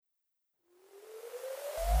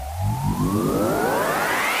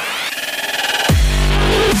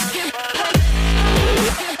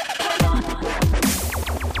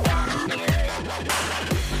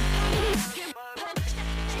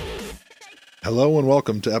Hello and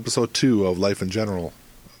welcome to episode 2 of Life in General.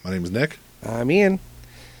 My name is Nick. I'm Ian.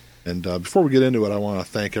 And before we get into it, I want to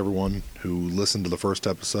thank everyone who listened to the first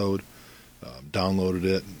episode, downloaded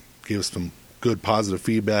it, gave us some good positive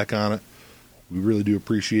feedback on it. We really do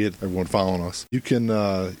appreciate everyone following us. You can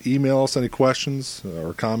email us any questions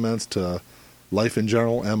or comments to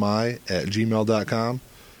lifeingeneralmi@gmail.com.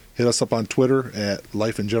 Hit us up on Twitter at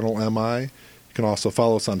lifeingeneralmi. You can also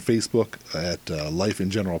follow us on Facebook at Life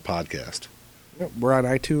in General Podcast. We're on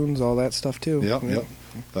iTunes, all that stuff too. Yep.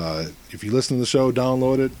 If you listen to the show,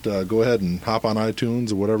 download it. Go ahead and hop on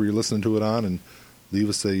iTunes or whatever you're listening to it on, and leave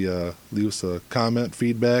us a comment,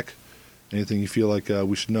 feedback, anything you feel like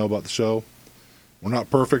we should know about the show. We're not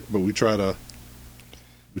perfect, but we try to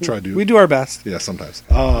do. We do our best. Yeah, sometimes.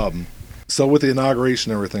 So with the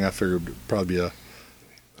inauguration and everything, I figured it'd probably be a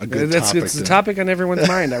good topic. It's a topic on everyone's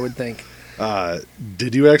mind, I would think.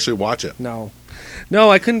 Did you actually watch it? No,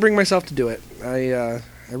 I couldn't bring myself to do it. I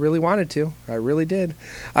really wanted to. I really did.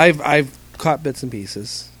 I've caught bits and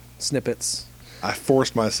pieces, snippets. I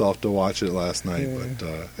forced myself to watch it last night, but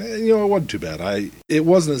it wasn't too bad. It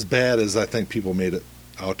wasn't as bad as I think people made it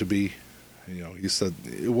out to be. You said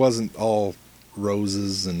it wasn't all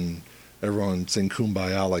roses and everyone sing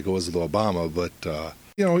Kumbaya like it was with Obama, but I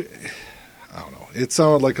don't know. It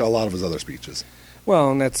sounded like a lot of his other speeches.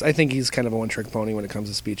 Well, and I think he's kind of a one-trick pony when it comes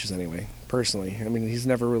to speeches anyway, personally. I mean, he's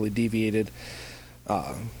never really deviated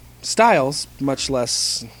styles, much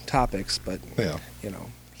less topics, but,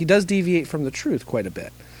 he does deviate from the truth quite a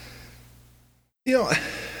bit.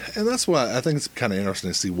 And that's why I think it's kind of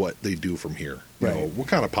interesting to see what they do from here. Right. What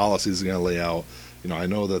kind of policies are going to lay out. I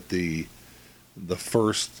know that the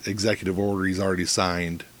first executive order he's already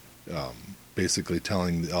signed, basically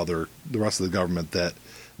telling the rest of the government that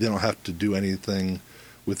they don't have to do anything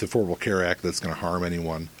with the Affordable Care Act that's going to harm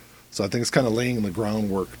anyone. So I think it's kind of laying the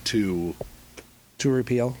groundwork to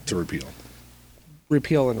repeal.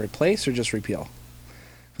 Repeal and replace, or just repeal?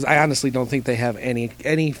 Because I honestly don't think they have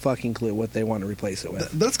any fucking clue what they want to replace it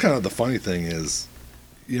with. That's kind of the funny thing is,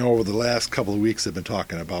 over the last couple of weeks they've been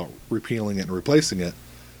talking about repealing it and replacing it,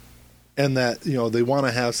 and that they want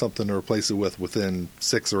to have something to replace it with within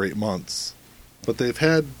 6 or 8 months, but they've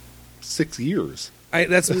had 6 years.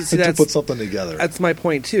 That's to put something together. That's my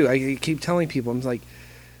point too. I keep telling people, I'm like,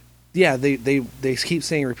 yeah, they keep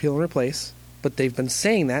saying repeal and replace, but they've been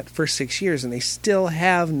saying that for 6 years and they still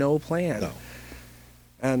have no plan. No.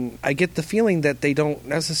 And I get the feeling that they don't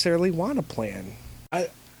necessarily want a plan.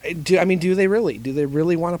 Do they really? Do they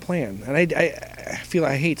really want a plan? And I feel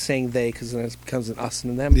I hate saying they, because then it becomes an us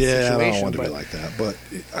and them situation. I don't want to be like that. But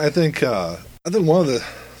I think one of the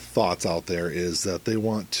thoughts out there is that they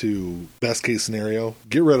want to, best case scenario,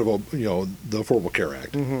 get rid of the Affordable Care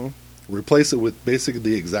Act, replace it with basically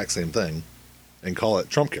the exact same thing, and call it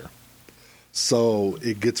Trump Care. So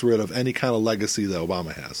it gets rid of any kind of legacy that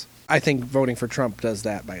Obama has. I think voting for Trump does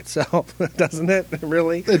that by itself, doesn't it?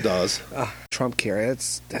 Really? It does. Trump Care, that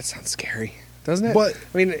sounds scary, doesn't it? But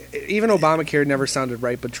I mean, even Obamacare never sounded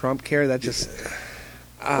right, but Trump Care, that just...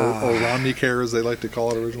 or Romney Care, as they like to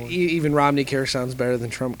call it originally. Even Romney Care sounds better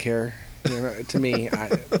than Trump Care. To me,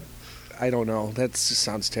 I don't know. That just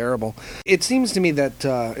sounds terrible. It seems to me that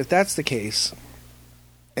if that's the case,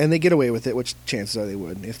 and they get away with it, which chances are they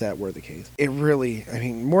would, if that were the case, it really,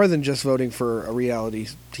 more than just voting for a reality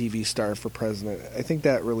TV star for president, I think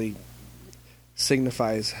that really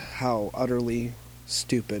signifies how utterly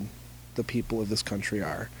stupid the people of this country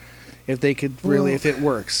are. If they could really, if it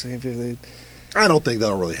works, I don't think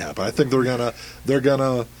that'll really happen. I think they're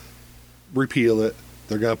gonna repeal it.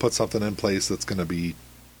 They're gonna put something in place that's gonna be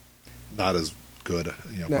not as good.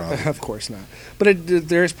 No, of course not. But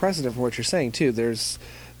there's precedent for what you're saying too.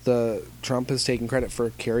 Trump has taken credit for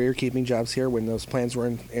carrier keeping jobs here when those plans were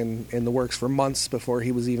in the works for months before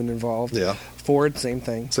he was even involved. Yeah. Ford, same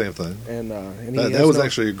thing. And that was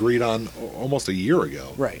actually agreed on almost a year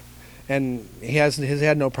ago. Right. And he has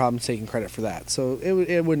had no problem taking credit for that. So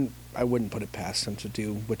I wouldn't put it past him to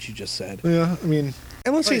do what you just said. Yeah, and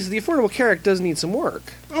let's face it, the Affordable Care Act does need some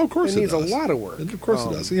work. Oh, of course it needs does. a lot of work. Of course it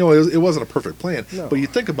does. It wasn't a perfect plan. No. But you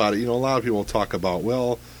think about it, a lot of people talk about,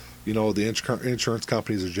 the insurance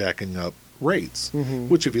companies are jacking up rates,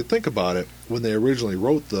 which if you think about it, when they originally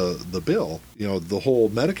wrote the bill, the whole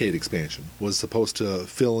Medicaid expansion was supposed to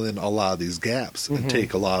fill in a lot of these gaps and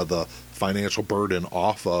take a lot of the financial burden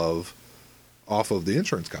off of the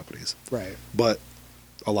insurance companies. Right. But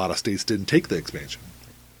a lot of states didn't take the expansion,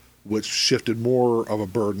 which shifted more of a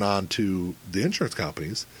burden onto the insurance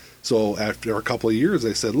companies. So after a couple of years,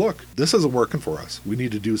 they said, look, this isn't working for us. We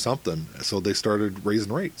need to do something. So they started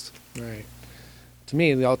raising rates. Right. To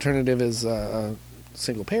me, the alternative is a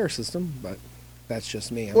single-payer system, but That's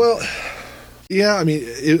just me. Well, yeah, I mean,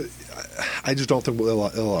 I just don't think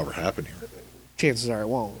it'll ever happen here. Chances are it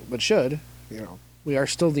won't, but should. We are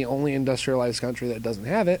still the only industrialized country that doesn't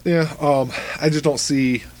have it. Yeah, I just don't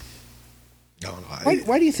see. No,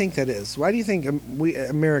 Why do you think that is? Why do you think we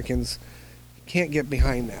Americans can't get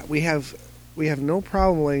behind that? We have no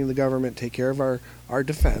problem letting the government take care of our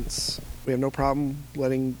defense. We have no problem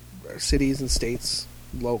letting cities and states,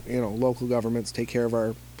 local governments take care of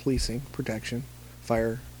our policing, protection,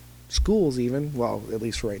 fire, schools even. Well, at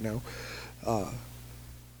least right now.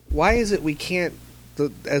 Why is it we can't?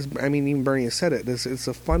 Even Bernie has said it. It's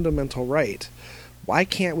a fundamental right. Why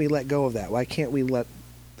can't we let go of that? Why can't we let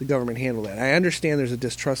the government handle that? I understand there's a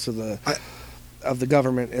distrust of the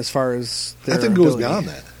government as far as their I think it goes ability. beyond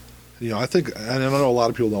that. I think, and I know a lot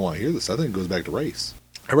of people don't want to hear this. I think it goes back to race.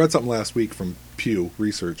 I read something last week from Pew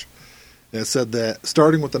Research, and it said that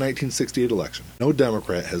starting with the 1968 election, no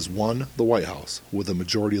Democrat has won the White House with a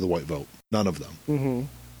majority of the white vote. None of them. Mm-hmm.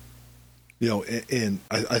 And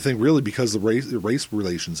I think really because the race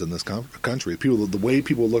relations in this country, the way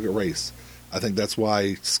people look at race, I think that's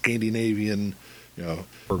why Scandinavian,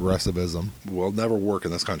 progressivism will never work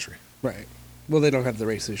in this country. Right. Well, they don't have the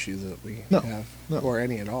race issues that we have, or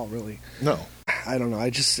any at all, really. No. I don't know.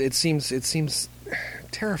 It seems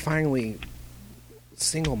terrifyingly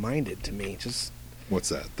single-minded to me. Just what's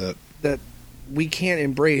that? That we can't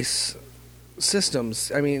embrace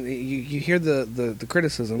systems. I mean, you hear the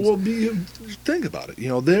criticisms. Well, think about it.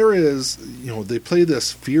 There is, they play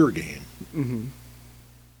this fear game mm-hmm.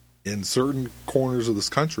 in certain corners of this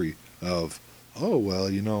country of, oh well,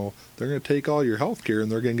 they're going to take all your health care and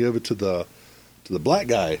they're going to give it to the black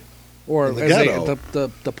guy, or in the ghetto.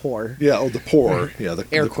 The poor. Yeah, the poor. Yeah, the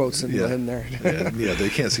air quotes in there. yeah, they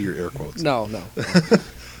can't see your air quotes. No.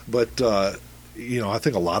 But I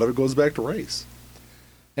think a lot of it goes back to race.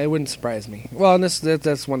 It wouldn't surprise me. Well, and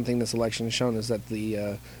that's one thing this election has shown is that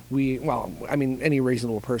any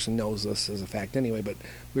reasonable person knows this as a fact anyway, but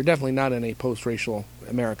we're definitely not in a post-racial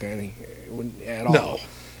America at all. No.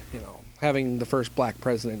 Having the first black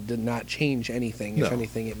president did not change anything. No. If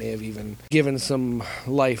anything, it may have even given some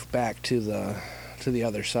life back to the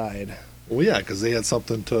other side. Well, yeah, because they had a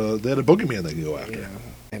boogeyman they could go after. Yeah,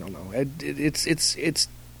 I don't know. It's.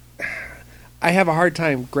 I have a hard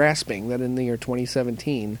time grasping that in the year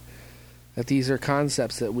 2017, that these are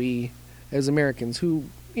concepts that we, as Americans, who,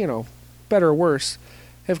 better or worse,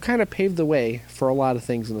 have kind of paved the way for a lot of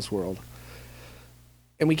things in this world.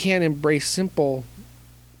 And we can't embrace simple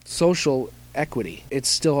social equity. It's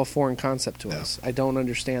still a foreign concept to us. I don't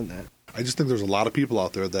understand that. I just think there's a lot of people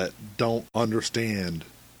out there that don't understand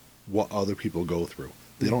what other people go through.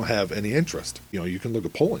 They don't have any interest. You can look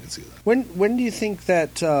at polling and see that. When do you think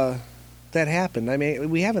that that happened? I mean,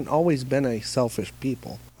 we haven't always been a selfish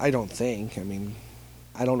people. I don't think. I mean,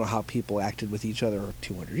 I don't know how people acted with each other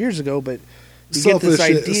 200 years ago, but you get this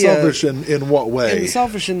idea. Selfish in what way?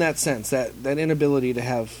 Selfish in that sense, that inability to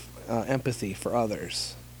have empathy for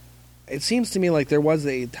others. It seems to me like there was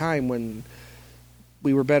a time when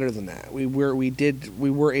we were better than that. We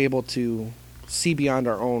were able to see beyond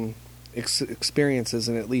our own experiences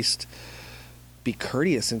and at least be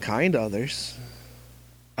courteous and kind to others.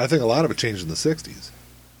 I think a lot of it changed in the 60s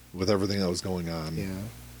with everything that was going on. Yeah.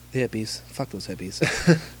 The hippies. Fuck those hippies.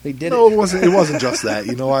 They did No, it wasn't just that.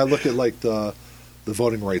 I look at like the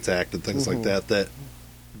Voting Rights Act and things mm-hmm. like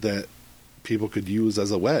that people could use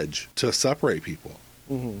as a wedge to separate people.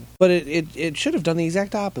 Mm-hmm. But it should have done the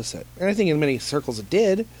exact opposite. And I think in many circles it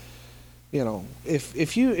did.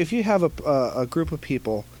 If you have a group of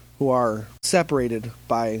people who are separated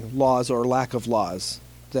by laws or lack of laws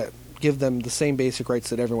that give them the same basic rights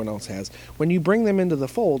that everyone else has, when you bring them into the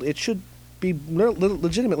fold, it should be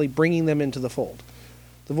legitimately bringing them into the fold.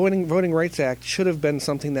 The Voting Rights Act should have been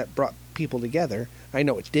something that brought people together. I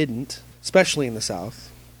know it didn't, especially in the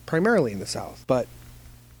South, primarily in the South. But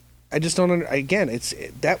I just don't.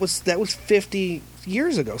 That was 50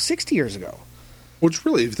 years ago, 60 years ago. Which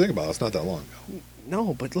really, if you think about it, it's not that long ago.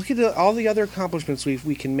 No, but look at all the other accomplishments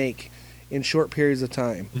we can make in short periods of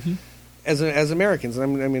time mm-hmm. as Americans.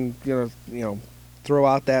 Throw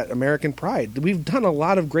out that American pride. We've done a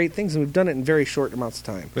lot of great things, and we've done it in very short amounts of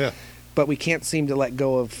time. Yeah. But we can't seem to let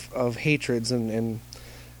go of hatreds and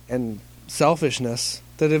selfishness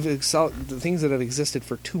the things that have existed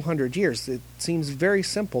for 200 years. It seems very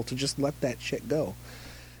simple to just let that shit go,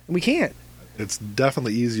 and we can't. It's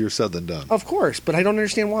definitely easier said than done. Of course, but I don't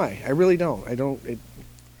understand why. I really don't. I don't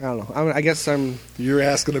know. I guess I'm. You're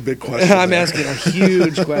asking a big question. I'm asking a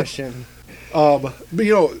huge question. But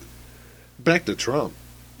back to Trump.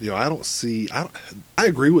 I don't see. I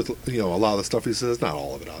agree with a lot of the stuff he says. Not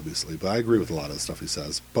all of it, obviously, but I agree with a lot of the stuff he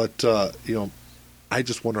says. But I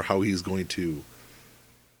just wonder how he's going to.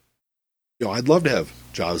 I'd love to have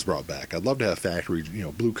jobs brought back. I'd love to have factory,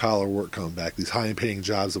 blue collar work come back. These high paying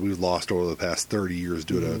jobs that we've lost over the past 30 years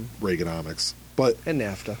due to Reaganomics. And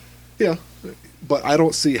NAFTA. Yeah, but I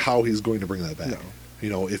don't see how he's going to bring that back.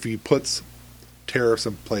 No. If he puts tariffs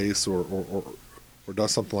in place or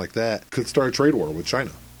does something like that, could start a trade war with China.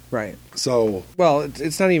 Right. So, well,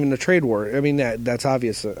 it's not even a trade war. I mean, that's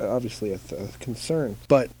obviously a concern.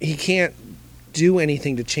 But he can't do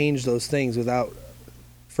anything to change those things without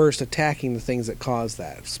first attacking the things that cause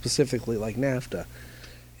that, specifically like NAFTA.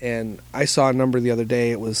 And I saw a number the other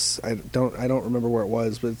day. It was I don't remember where it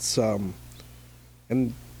was, but it's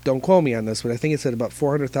and don't quote me on this, but I think it said about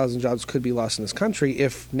 400,000 jobs could be lost in this country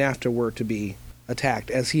if NAFTA were to be attacked,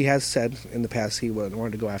 as he has said in the past he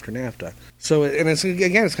wanted to go after NAFTA. So, and it's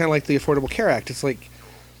kind of like the Affordable Care Act. It's like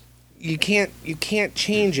you can't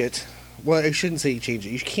change it. Well, I shouldn't say you change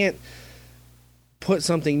it. You can't put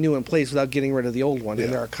something new in place without getting rid of the old one,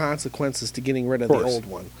 and there are consequences to getting rid of the old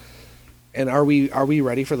one. And are we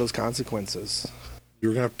ready for those consequences?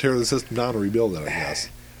 You're going to have to tear the system down and rebuild it, I guess.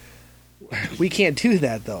 We can't do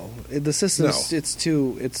that, though. The system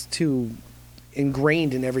it's too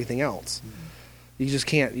ingrained in everything else. You just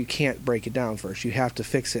can't break it down first. You have to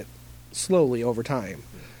fix it slowly over time,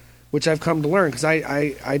 which I've come to learn because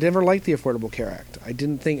I never liked the Affordable Care Act. I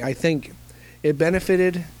think it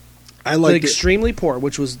benefited the extremely poor,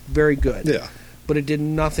 which was very good. Yeah. But it did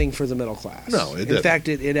nothing for the middle class. No, it didn't. In fact,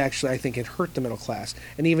 it actually, I think it hurt the middle class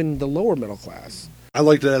and even the lower middle class. I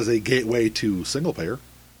liked it as a gateway to single payer.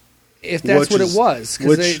 If that's what it was.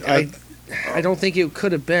 Because I don't think it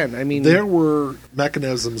could have been. I mean, there were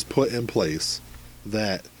mechanisms put in place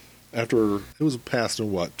that after it was passed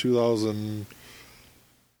in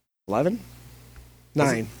 2011?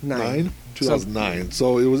 2009.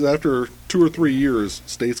 So it was after 2 or 3 years,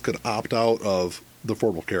 states could opt out of the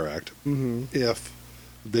Affordable Care Act if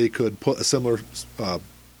they could put a similar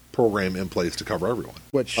program in place to cover everyone.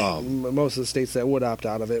 Which most of the states that would opt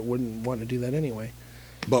out of it wouldn't want to do that anyway.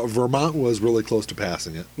 But Vermont was really close to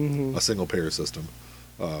passing it, a single payer system,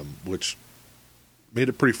 which made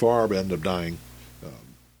it pretty far but ended up dying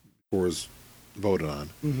before it was voted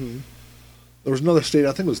on. There was another state,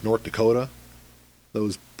 I think it was North Dakota, that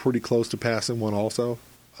was pretty close to passing one also,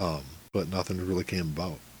 but nothing really came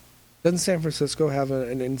about. Doesn't San Francisco have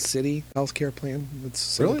an in-city health care plan that's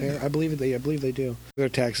single payer? I believe they do. Their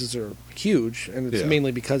taxes are huge, and it's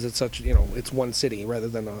mainly because it's such it's one city rather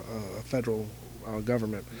than a federal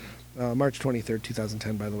government. March 23rd,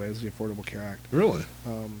 2010, by the way, is the Affordable Care Act. Really?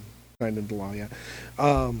 Signed into law, yeah.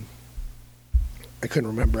 I couldn't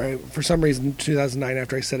remember. For some reason, 2009,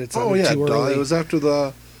 after I said it sounded too early. It was after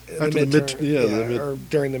the midterms. Or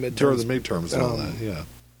during the midterms. During the midterms and all that, yeah.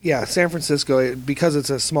 Yeah, San Francisco, because it's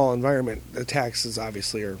a small environment, the taxes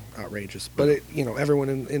obviously are outrageous. But everyone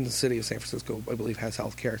in the city of San Francisco, I believe, has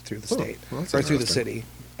health care through the state or through the city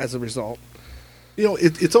as a result.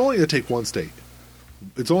 It's only going to take one state.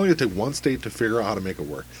 It's only going to take one state to figure out how to make it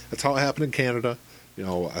work. That's how it happened in Canada.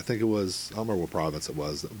 I think it was, I don't remember what province it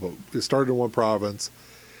was, but it started in one province.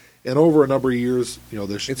 And over a number of years,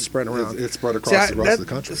 it's spread around. It's spread across the rest of the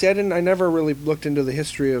country. I never really looked into the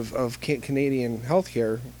history of Canadian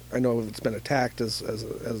healthcare. I know it's been attacked as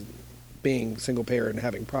being single payer and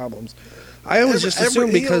having problems. I always just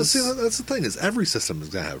assumed because that's the thing is every system is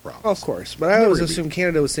going to have problems. Of course, but I always assumed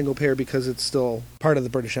Canada was single payer because it's still part of the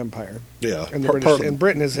British Empire. Yeah, and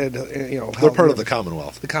Britain has had they're part of the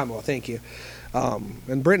Commonwealth. The Commonwealth, thank you.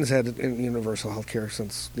 And Britain's had universal health care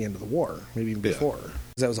since the end of the war, maybe even before.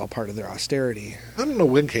 That was all part of their austerity. I don't know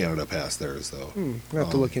when Canada passed theirs, though. I'll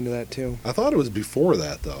have to look into that, too. I thought it was before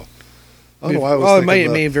that, though. I don't know why I was thinking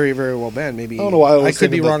it may very, very well been. Maybe I don't know why I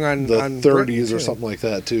could be wrong on the on 30s or something like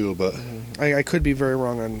that, too. But I could be very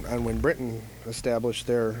wrong on when Britain established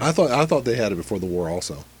their... I thought they had it before the war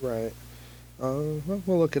also. Right. Well,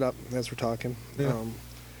 we'll look it up as we're talking. Yeah.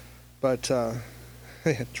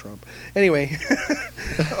 Trump. Anyway,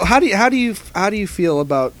 how do you feel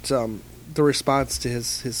about the response to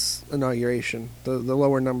his inauguration? The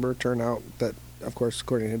lower number turnout that, of course,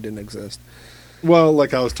 according to him, didn't exist. Well,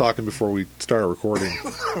 like I was talking before we started recording,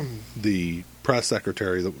 the press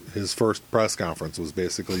secretary, his first press conference was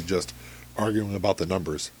basically just arguing about the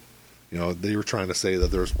numbers. They were trying to say that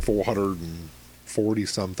there's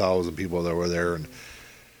 440-some thousand people that were there, and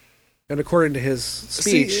according to his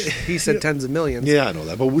speech, he said tens of millions. Yeah, I know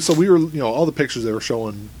that. But so we were, all the pictures they were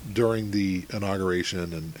showing during the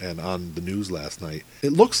inauguration and on the news last night,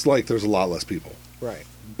 it looks like there's a lot less people. Right.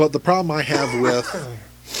 But the problem I have with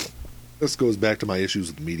this goes back to my issues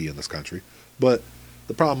with the media in this country, but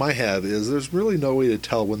the problem I have is there's really no way to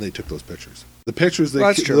tell when they took those pictures. The pictures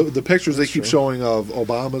they keep showing of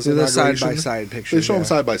Obama's inauguration, the side-by-side pictures. They show them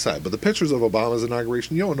side by side, but the pictures of Obama's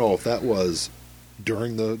inauguration, you don't know if that was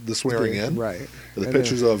during the swearing in. Right. The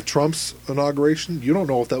pictures of Trump's inauguration, you don't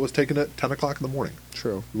know if that was taken at 10 o'clock in the morning.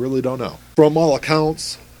 True. You really don't know. From all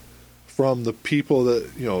accounts, from the people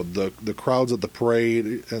that, the crowds at the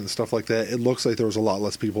parade and stuff like that, it looks like there was a lot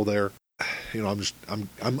less people there.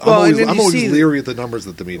 I'm always leery at the numbers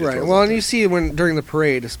that the media right. throws Well, out and there. you see when during the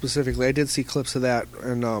parade specifically, I did see clips of that,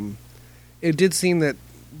 and it did seem that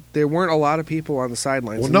there weren't a lot of people on the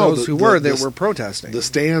sidelines. Well, and those who were protesting. The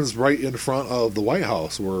stands right in front of the White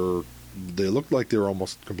House they looked like they were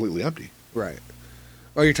almost completely empty. Right.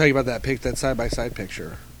 Oh, you're talking about that side by side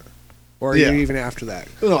picture, or are you even after that?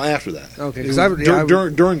 No, after that. Okay,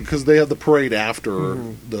 because they had the parade after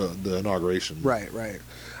the inauguration. Right.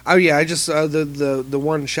 Oh yeah, I just the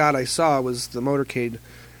one shot I saw was the motorcade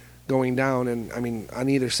going down, and I mean on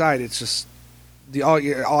either side, it's just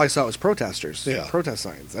all I saw was protesters, protest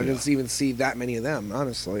signs. I didn't even see that many of them,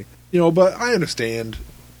 honestly. But I understand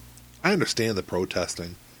the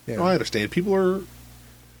protesting. Yeah. I understand people are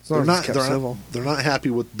they're not happy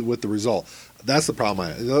with the result. That's the problem.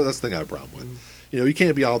 That's the thing I have a problem with. You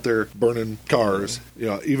can't be out there burning cars.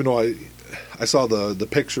 Even though I saw the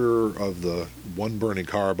picture of the one burning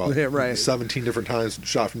car about 17 different times,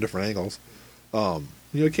 shot from different angles.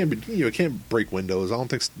 It can't break windows. I don't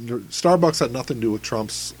think Starbucks had nothing to do with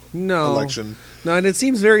Trump's election. No, and it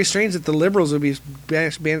seems very strange that the liberals would be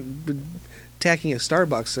attacking a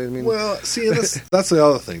Starbucks. I mean, well, see, and that's the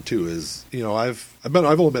other thing too. Is I've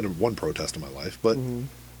only been in one protest in my life, but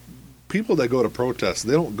people that go to protests,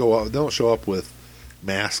 they don't show up with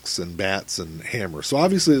masks and bats and hammers. So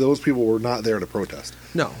obviously those people were not there to protest.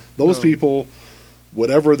 No. Those people,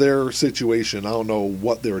 whatever their situation, I don't know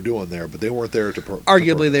what they were doing there, but they weren't there to protest.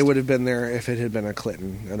 Arguably they would have been there if it had been a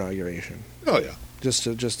Clinton inauguration. Oh yeah. Just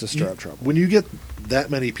to stir up trouble. When you get that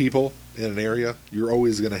many people in an area, you're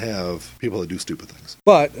always going to have people that do stupid things.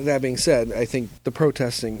 But that being said, I think the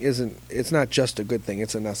protesting it's not just a good thing,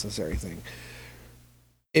 it's a necessary thing.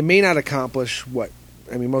 It may not accomplish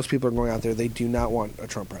most people are going out there, they do not want a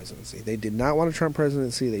Trump presidency. They did not want a Trump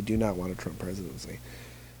presidency. They do not want a Trump presidency.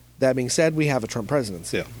 That being said, we have a Trump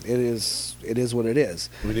presidency. Yeah. It is what it is.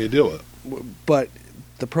 We need to deal with it. But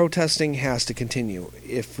the protesting has to continue.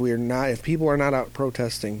 If people are not out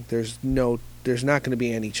protesting, there's not going to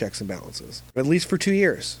be any checks and balances. At least for 2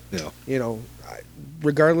 years. Yeah.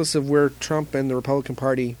 Regardless of where Trump and the Republican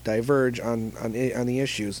Party diverge on the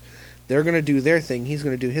issues, they're going to do their thing, he's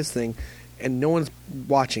going to do his thing, and no one's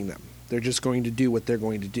watching them. They're just going to do what they're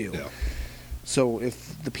going to do. Yeah. So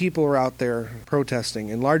if the people are out there protesting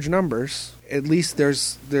in large numbers, at least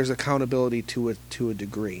there's accountability to a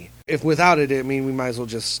degree. If without it, we might as well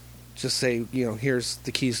just say, here's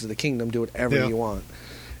the keys to the kingdom, do whatever you want.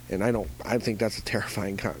 And I think that's a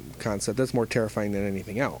terrifying concept. That's more terrifying than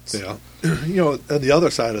anything else. Yeah. And the other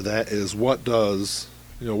side of that is what do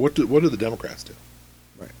the Democrats do?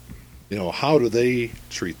 Right. How do they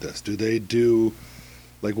treat this? Do they do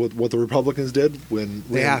like what the Republicans did when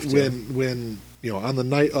on the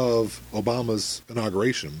night of Obama's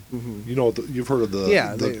inauguration? Mm-hmm. You've heard of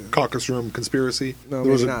the caucus room conspiracy. No,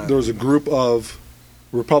 there was a group of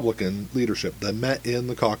Republican leadership that met in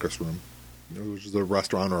the caucus room, which is a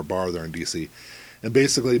restaurant or a bar there in D.C., and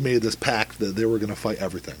basically made this pact that they were going to fight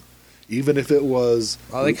everything, even if it was.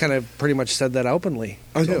 Well, they kind of pretty much said that openly.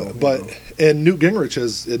 I know, and Newt Gingrich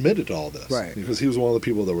has admitted to all this, right? Because he was one of the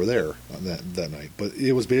people that were there on that night. But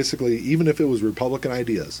it was basically, even if it was Republican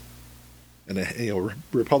ideas, and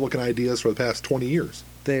Republican ideas for the past 20 years,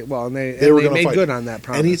 they made fight. good on that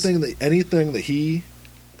promise. Anything that he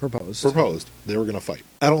proposed, they were going to fight.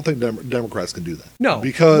 I don't think Democrats can do that. No,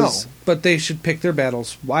 but they should pick their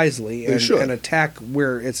battles wisely and attack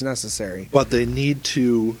where it's necessary. But they need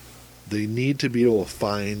to be able to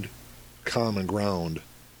find common ground,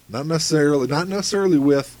 not necessarily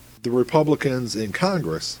with the Republicans in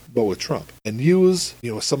Congress, but with Trump, and use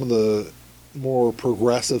some of the more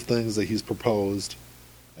progressive things that he's proposed,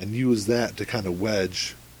 and use that to kind of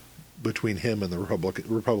wedge between him and the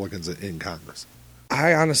Republicans in Congress.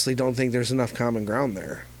 I honestly don't think there's enough common ground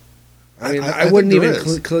there. I wouldn't even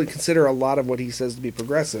consider a lot of what he says to be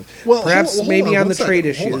progressive. Well, perhaps maybe on the trade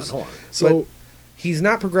issues. Hold on. So he's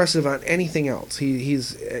not progressive on anything else.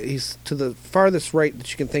 He's to the farthest right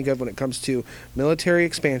that you can think of when it comes to military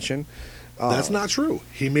expansion. That's not true.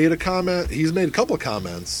 He made a comment. He's made a couple of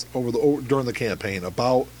comments during the campaign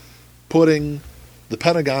about putting the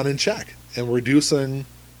Pentagon in check and reducing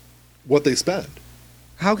what they spend.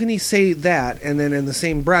 How can he say that and then in the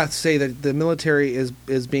same breath say that the military has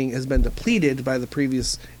been depleted by the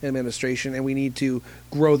previous administration and we need to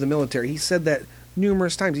grow the military? He said that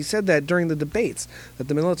numerous times. He said that during the debates that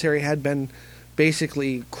the military had been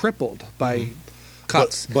basically crippled by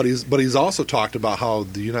cuts. But he's also talked about how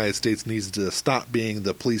the United States needs to stop being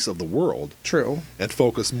the police of the world. True. And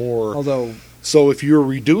focus more. Although, so if you're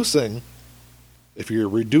reducing,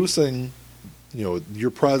 your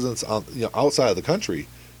presence on, outside of the country,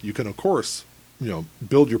 you can of course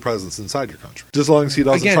build your presence inside your country. Just as long as he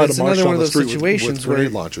doesn't try to march down the street with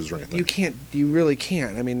grenade launchers or anything. You really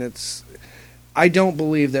can't. I mean, I don't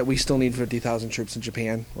believe that we still need 50,000 troops in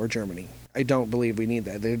Japan or Germany. I don't believe we need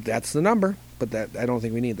that. That's the number, but I don't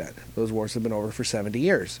think we need that. Those wars have been over for 70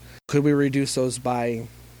 years. Could we reduce those by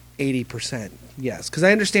 80%? Yes, because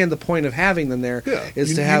I understand the point of having them there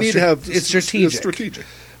is to have it's strategic. It's strategic.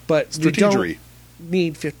 But we don't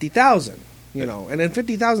need 50,000, and then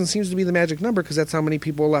 50,000 seems to be the magic number because that's how many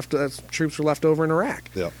troops were left over in Iraq.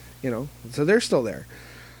 Yeah. So they're still there.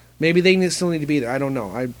 Maybe they still need to be there. I don't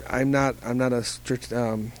know. I'm not a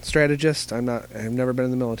strategist. I've never been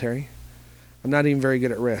in the military. I'm not even very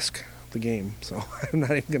good at Risk, the game, so I'm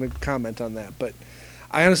not even going to comment on that. But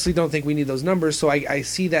I honestly don't think we need those numbers, so I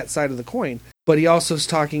see that side of the coin. But he also is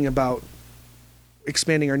talking about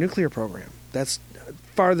expanding our nuclear program. That's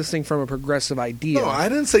farthest thing from a progressive idea. No, I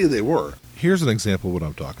didn't say they were. Here's an example of what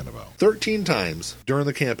I'm talking about. 13 times during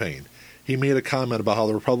the campaign, he made a comment about how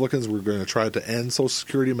the Republicans were going to try to end Social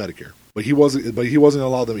Security and Medicare. But he wasn't going to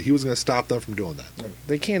allow them. He was going to stop them from doing that.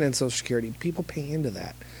 They can't end Social Security. People pay into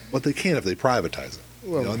that. But they can if they privatize it.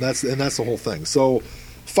 Well, and that's the whole thing. So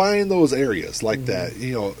find those areas like that.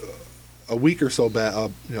 A week or so back,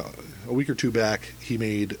 a week or two back, he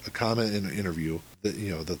made a comment in an interview that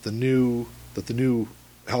that the new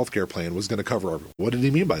healthcare plan was going to cover everyone. What did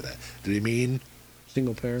he mean by that? Did he mean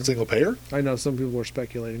single payer? Single payer? I know some people were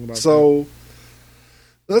speculating about that. So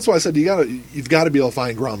that's why I said you've got to be able to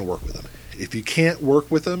find ground to work with him. If you can't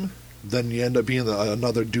work with him, then you end up being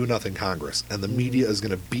another do-nothing Congress, and the media is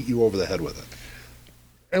going to beat you over the head with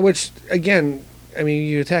it. Which, again, I mean,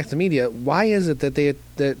 you attack the media. Why is it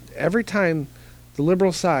that every time the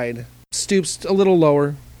liberal side stoops a little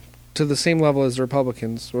lower to the same level as the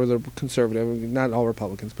Republicans, or the conservative, not all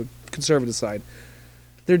Republicans, but conservative side,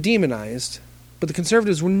 they're demonized, but the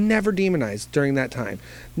conservatives were never demonized during that time.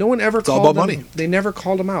 No one ever called them. It's all about money. They never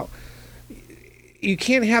called them out. You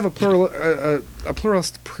can't have a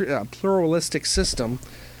pluralistic system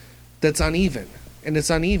that's uneven, and it's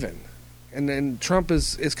uneven. And then Trump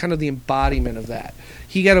is kind of the embodiment of that.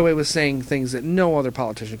 He got away with saying things that no other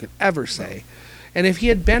politician could ever say. And if he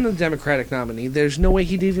had been a Democratic nominee, there's no way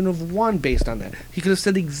he'd even have won based on that. He could have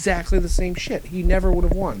said exactly the same shit. He never would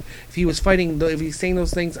have won if he was fighting. If he's saying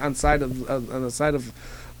those things on the side of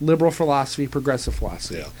liberal philosophy, progressive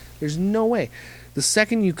philosophy. Yeah. There's no way. The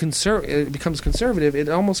second it becomes conservative, it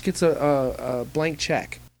almost gets a blank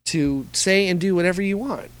check to say and do whatever you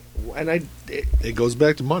want. And it goes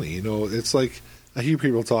back to money. It's like I hear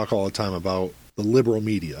people talk all the time about the liberal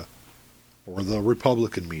media or the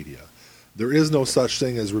Republican media. There is no such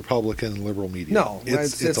thing as Republican and liberal media. No,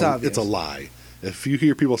 it's obvious. It's a lie. If you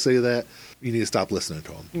hear people say that, you need to stop listening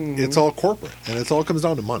to them. Mm-hmm. It's all corporate, and it all comes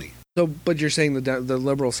down to money. So, but you're saying the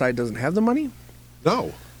liberal side doesn't have the money?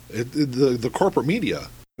 No. The corporate media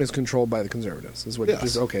is controlled by the conservatives. Is what you're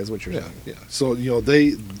saying. Yeah. So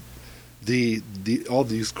they all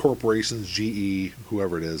these corporations, GE,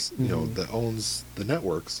 whoever it is, that owns the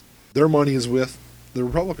networks, their money is with the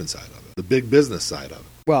Republican side of it, the big business side of it.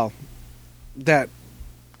 Well, that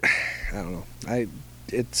I don't know.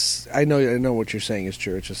 I know what you're saying is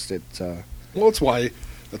true. It's just That's why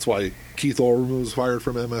Keith Olbermann was fired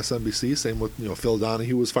from MSNBC. Same with Phil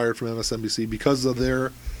Donahue was fired from MSNBC because of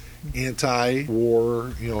their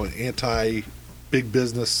anti-war, anti-big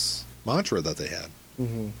business mantra that they had.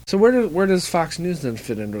 Mm-hmm. So where does Fox News then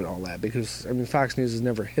fit into all that? Because Fox News has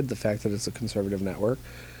never hid the fact that it's a conservative network,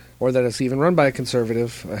 or that it's even run by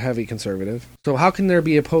a heavy conservative. So how can there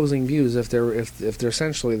be opposing views if they're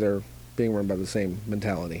essentially they're being run by the same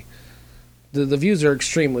mentality? The views are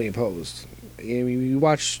extremely opposed. You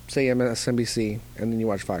watch, say, MSNBC, and then you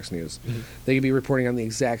watch Fox News. Mm-hmm. They could be reporting on the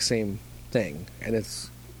exact same thing, and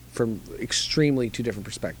it's from extremely two different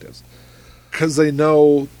perspectives. Because they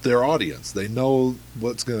know their audience. They know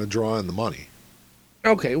what's going to draw in the money.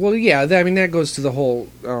 Okay, well, yeah, that goes to the whole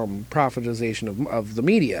profitization of the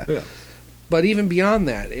media. Yeah. But even beyond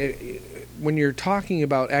that, when you're talking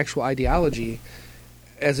about actual ideology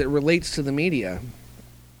as it relates to the media,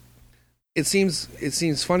 it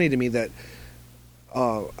seems funny to me that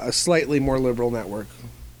a slightly more liberal network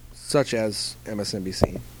such as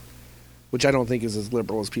MSNBC, which I don't think is as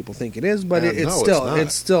liberal as people think it is, but it's still,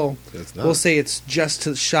 It's not. we'll say it's just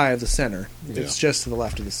to shy of the center. It's just to the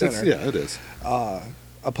left of the center. It is.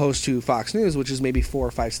 Opposed to Fox News, which is maybe 4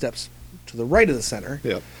 or 5 steps to the right of the center.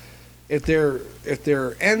 Yeah. If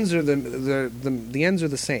their ends are the ends are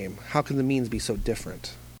the same, how can the means be so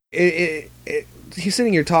different? He's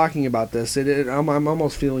sitting here talking about this. I'm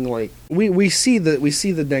almost feeling like we see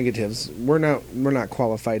the negatives. We're not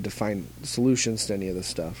qualified to find solutions to any of this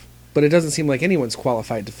stuff. But it doesn't seem like anyone's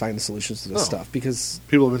qualified to find the solutions to this stuff, because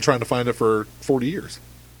people have been trying to find it for 40 years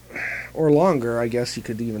or longer. I guess you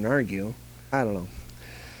could even argue. I don't know.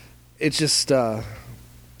 It's just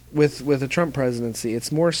with a Trump presidency,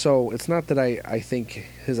 it's more so. It's not that I think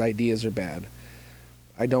his ideas are bad.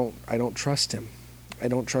 I don't trust him. I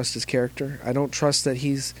don't trust his character. I don't trust that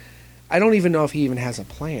I don't even know if he even has a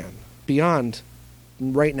plan beyond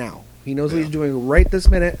right now. He knows what he's doing right this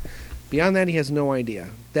minute. Beyond that, he has no idea.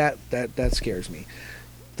 That scares me.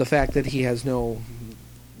 The fact that he has no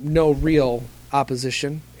real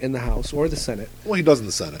opposition in the House or the Senate. Well, he does in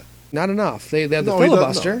the Senate. Not enough. They have the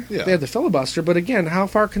filibuster. Yeah. They have the filibuster, but again, how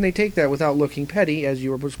far can they take that without looking petty, as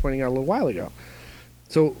you were just pointing out a little while ago?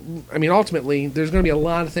 So, I mean, ultimately, there's going to be a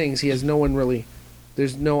lot of things. He has no one really.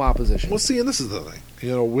 There's no opposition. Well, see, and this is the thing.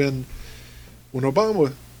 When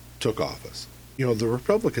Obama took office, the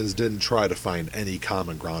Republicans didn't try to find any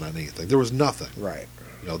common ground on anything. There was nothing. Right.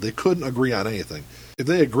 They couldn't agree on anything. If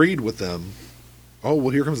they agreed with them, oh,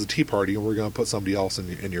 well, here comes the Tea Party, and we're going to put somebody else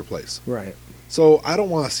in your place. Right. So I don't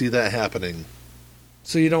want to see that happening.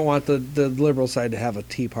 So you don't want the liberal side to have a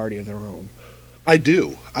Tea Party of their own? I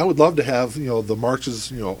do. I would love to have, the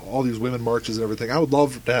marches, all these women marches and everything. I would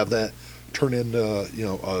love to have that turn into,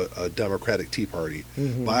 a Democratic Tea Party.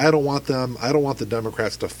 Mm-hmm. But I don't want the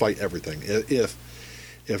Democrats to fight everything.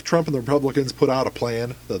 If Trump and the Republicans put out a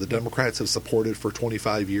plan that the Democrats have supported for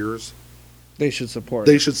 25 years, they should support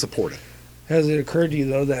it. Has it occurred to you,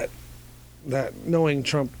 though, that knowing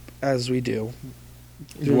Trump as we do...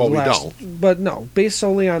 Well, we don't. But no, based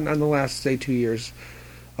solely on the last, say, 2 years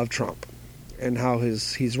of Trump and how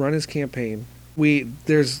he's run his campaign,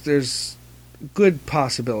 there's good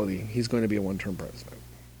possibility he's going to be a one-term president.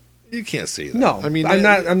 You can't see that. No, I mean,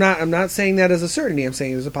 I'm not saying that as a certainty. I'm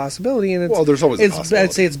saying there's a possibility, and there's always a possibility.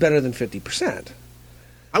 I'd say it's better than 50%.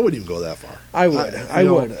 I wouldn't even go that far. I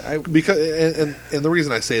would. Because and the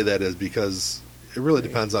reason I say that is because it really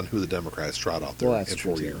depends on who the Democrats trot out there in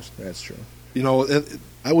 4 years. That's true.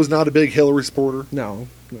 I was not a big Hillary supporter. No.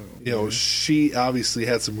 She obviously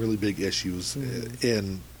had some really big issues,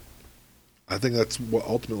 and I think that's what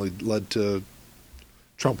ultimately led to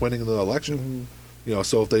Trump winning the election. Mm-hmm.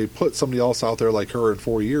 So if they put somebody else out there like her in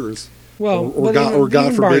 4 years, or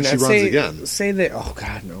God forbid she runs again. Say that. Oh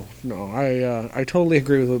God, no. I totally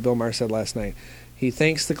agree with what Bill Maher said last night. He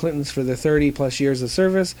thanks the Clintons for their 30+ years of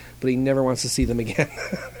service, but he never wants to see them again.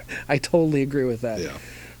 I totally agree with that.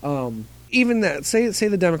 Yeah. Even that. Say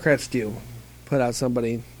the Democrats do put out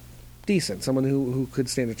somebody decent, someone who could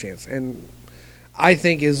stand a chance, and I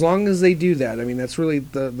think as long as they do that, I mean, that's really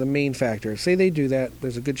the main factor. Say they do that,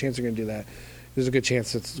 there's a good chance they're going to do that. There's a good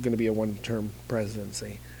chance it's going to be a one-term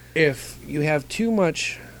presidency. If you have too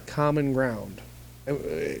much common ground,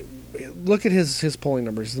 look at his polling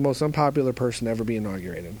numbers. He's the most unpopular person to ever be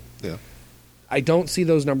inaugurated. Yeah. I don't see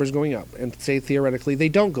those numbers going up. And say theoretically they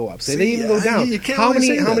don't go up. Say they even go down. How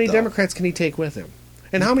many Democrats can he take with him?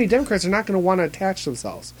 And how many Democrats are not going to want to attach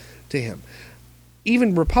themselves to him?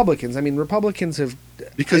 Even Republicans. I mean, Republicans have...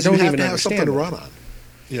 Because you have to have something to run on.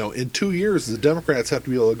 In 2 years, the Democrats have to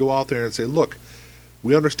be able to go out there and say, look,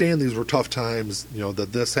 we understand these were tough times,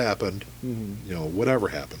 that this happened, whatever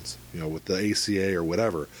happens, with the ACA or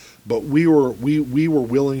whatever. But we were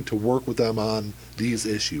willing to work with them on these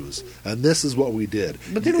issues, and this is what we did.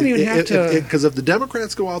 But they don't even have to... Because if the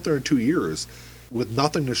Democrats go out there in 2 years with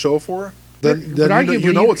nothing to show for it, then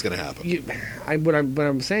you know what's going to happen. What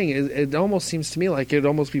I'm saying is, it almost seems to me like it'd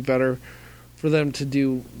almost be better for them to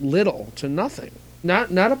do little to nothing, not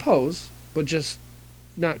oppose, but just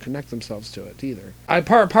not connect themselves to it either.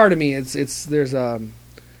 Part of me, it's there's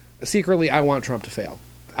secretly I want Trump to fail.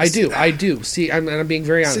 I do. See, I'm being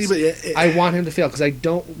very honest. I want him to fail because I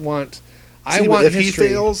don't want. If he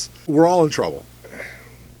fails, we're all in trouble.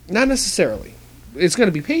 Not necessarily. It's going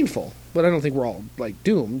to be painful, but I don't think we're all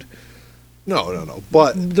doomed. No.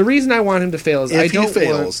 But the reason I want him to fail is if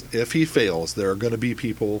he fails, there are going to be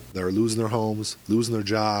people that are losing their homes, losing their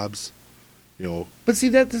jobs. But see,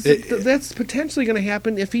 that's potentially going to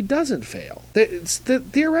happen if he doesn't fail.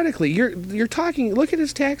 Theoretically, you're talking. Look at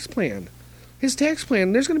his tax plan. His tax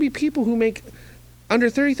plan. There's going to be people who make under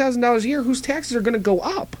 $30,000 a year whose taxes are going to go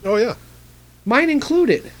up. Oh, yeah. Mine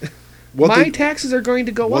included. My taxes are going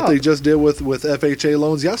to go up. What they just did with FHA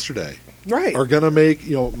loans yesterday, right, are going to make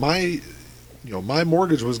my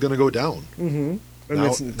mortgage was going to go down. Mm-hmm. And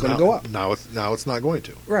it's going to go up. Now it's not going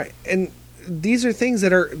to. Right, and these are things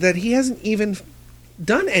that he hasn't even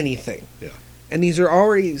done anything. Yeah, and these are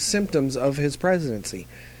already symptoms of his presidency.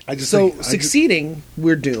 Succeeding,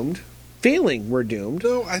 we're doomed. Failing, we're doomed.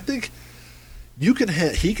 No, I think he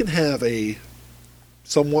can have a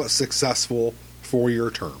somewhat successful 4-year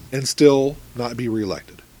term and still not be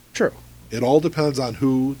reelected. True. It all depends on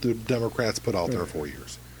who the Democrats put out there 4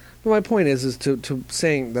 years. Well, my point is to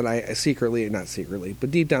saying that I secretly, not secretly,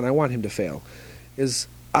 but deep down I want him to fail, is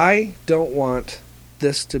I don't want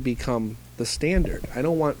this to become the standard. I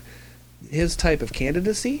don't want his type of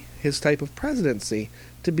candidacy, his type of presidency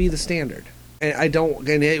to be the standard.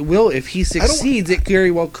 And it will, if he succeeds, it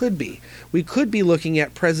very well could be. We could be looking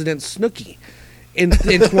at President Snooki in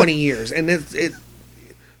 20 years, and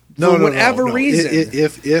for whatever reason.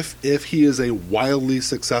 If he is a wildly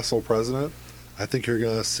successful president, I think you're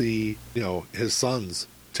going to see his sons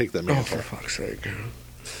take that mantle. Oh, for fuck's sake!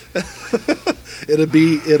 It'll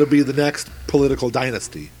be the next political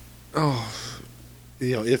dynasty. Oh.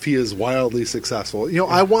 If he is wildly successful,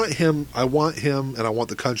 I want him, and I want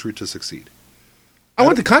the country to succeed. I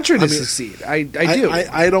want the country to succeed. I do.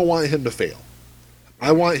 I don't want him to fail.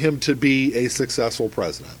 I want him to be a successful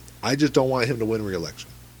president. I just don't want him to win re-election.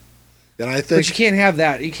 And I think, but you can't have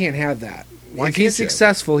that. You can't have that. Why if he's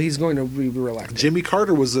successful, he's going to be re-elected. Jimmy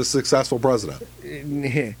Carter was a successful president.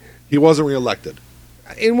 He wasn't re-elected.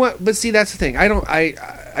 But see, that's the thing. I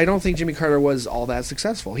don't think Jimmy Carter was all that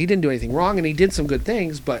successful. He didn't do anything wrong, and he did some good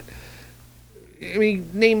things. But I mean,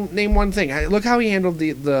 name one thing. Look how he handled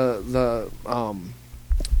the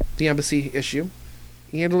embassy issue.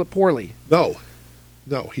 He handled it poorly. No,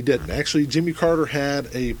 he didn't. Actually, Jimmy Carter had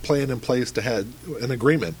a plan in place to have an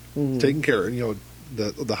agreement taken care of.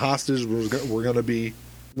 The hostages were going to be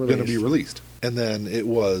released, and then it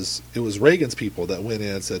was Reagan's people that went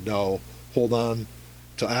in and said, "No, hold on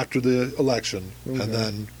till after the election, and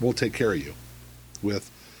then we'll take care of you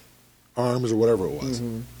with arms or whatever it was."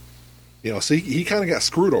 Mm-hmm. So he kind of got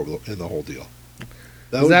screwed over in the whole deal.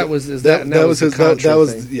 That was the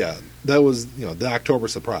October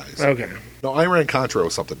surprise. Okay. No, Iran-Contra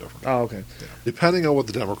was something different. Oh, okay. Yeah. Depending on what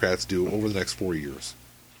the Democrats do over the next 4 years,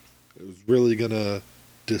 it was really going to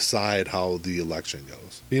decide how the election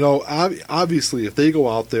goes. Obviously, if they go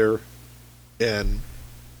out there and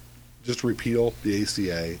just repeal the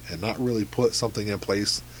ACA and not really put something in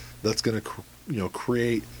place that's going to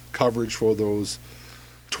create coverage for those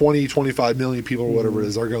 25 million people or whatever it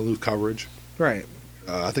is are going to lose coverage. Right.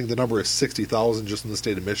 I think the number is 60,000 just in the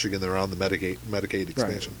state of Michigan. They're on the Medicaid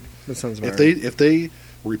expansion. Right. That sounds about right. If they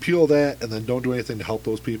repeal that and then don't do anything to help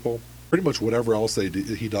those people, pretty much whatever else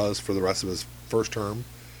he does for the rest of his first term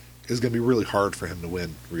is going to be really hard for him to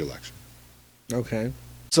win re-election. Okay.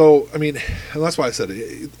 So, I mean, and that's why I said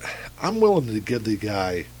I'm willing to give the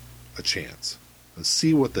guy a chance and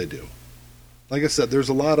see what they do. Like I said, there's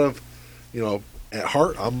a lot of, at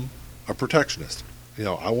heart, I'm a protectionist.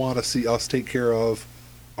 I want to see us take care of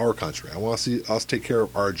our country. I want to see us take care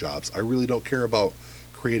of our jobs. I really don't care about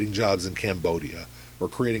creating jobs in Cambodia or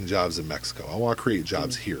creating jobs in Mexico. I want to create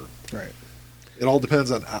jobs here. Right. It all depends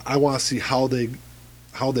on. I want to see how they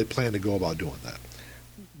plan to go about doing that.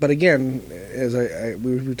 But again, as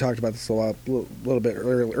we talked about this a little bit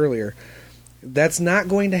earlier, that's not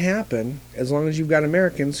going to happen as long as you've got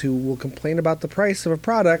Americans who will complain about the price of a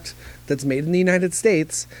product that's made in the United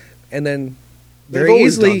States, and then very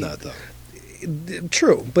easily done that, though.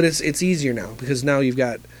 True, but it's easier now because now you've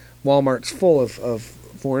got Walmart's full of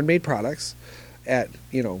foreign-made products at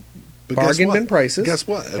bargain bin prices. Guess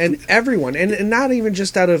what? Everyone, and not even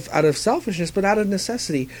just out of selfishness, but out of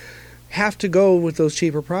necessity, have to go with those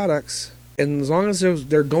cheaper products. And as long as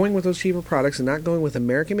they're going with those cheaper products and not going with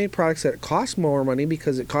American-made products that cost more money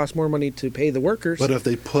because it costs more money to pay the workers. But if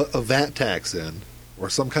they put a VAT tax in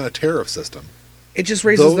or some kind of tariff system, it just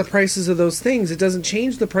raises the prices of those things. It doesn't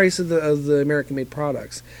change the price of the American-made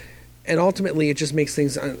products, and ultimately, it just makes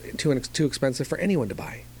things too expensive for anyone to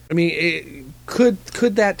buy. I mean, could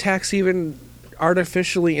that tax even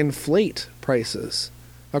artificially inflate prices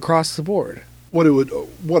across the board? What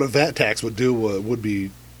a VAT tax would do would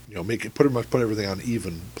be make it pretty much put everything on an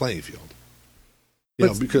even playing field.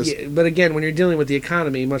 But again, when you're dealing with the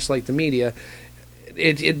economy, much like the media.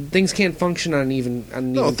 Things can't function on an even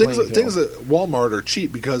playing field. Things at Walmart are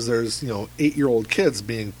cheap because there's 8-year-old kids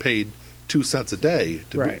being paid 2 cents a day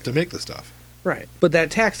to make the stuff. Right. But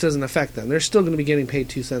that tax doesn't affect them. They're still going to be getting paid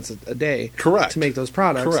 2 cents a day Correct. to make those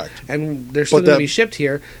products. Correct. And they're still going to be shipped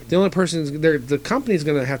here. The only person, the company's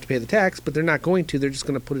going to have to pay the tax, but they're not going to. They're just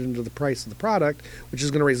going to put it into the price of the product, which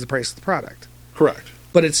is going to raise the price of the product. Correct.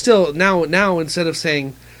 But it's still, now instead of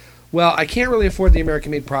saying, well, I can't really afford the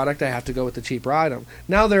American-made product, I have to go with the cheaper item.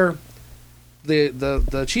 Now the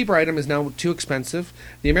cheaper item is now too expensive.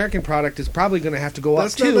 The American product is probably going to have to go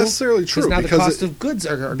up too. That's not necessarily true. Now the cost of goods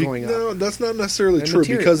are going up. No, that's not necessarily true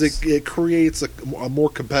because it creates a more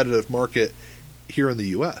competitive market here in the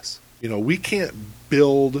U.S. We can't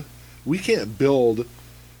build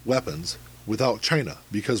weapons without China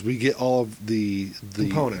because we get all of the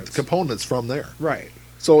components from there. Right.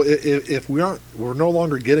 So if we're no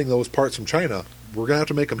longer getting those parts from China, we're going to have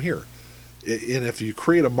to make them here. And if you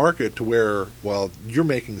create a market to where, well, you're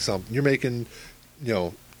making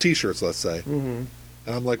T-shirts, let's say, and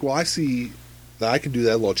I'm like, well, I see that I can do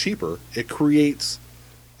that a little cheaper. It creates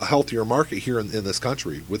a healthier market here in this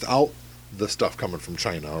country without the stuff coming from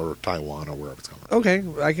China or Taiwan or wherever it's coming from. Okay,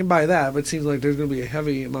 I can buy that, but it seems like there's going to be a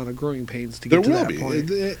heavy amount of growing pains to get to that point.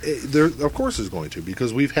 There will be. Of course there's going to,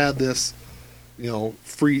 because we've had this, all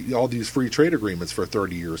these free trade agreements for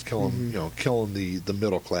 30 years, killing the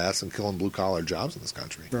middle class and killing blue-collar jobs in this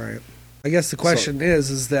country. Right. I guess the question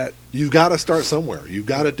is that... You've got to start somewhere. You've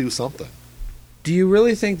got to do something. Do you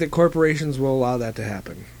really think that corporations will allow that to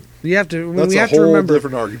happen? That's a whole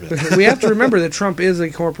different argument. We have to remember that Trump is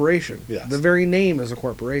a corporation. Yes. The very name is a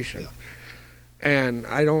corporation. Yeah. And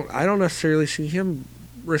I don't necessarily see him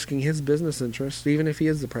risking his business interests, even if he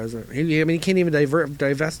is the president. He can't even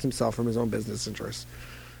divest himself from his own business interests.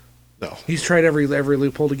 No. He's tried every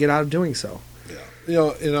loophole to get out of doing so.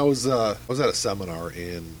 Yeah. And I was at a seminar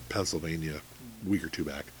in Pennsylvania a week or two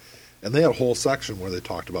back, and they had a whole section where they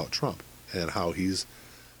talked about Trump and how he's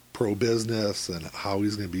pro-business and how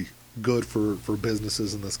he's going to be good for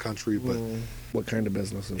businesses in this country. But what kind of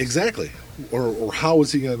businesses? Exactly. Or how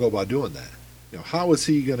is he going to go about doing that? How is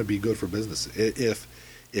he going to be good for business if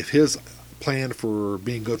his plan for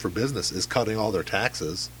being good for business is cutting all their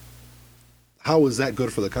taxes? How is that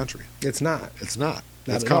good for the country? It's not. It's not.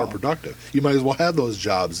 It's counterproductive. You might as well have those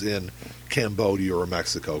jobs in Cambodia or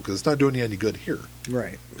Mexico because it's not doing you any good here.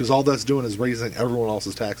 Right. Because all that's doing is raising everyone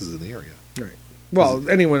else's taxes in the area. Right. Well,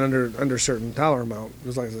 anyone under a certain dollar amount,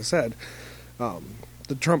 because like I said,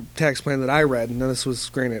 the Trump tax plan that I read, and this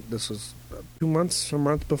was a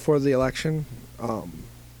month before the election,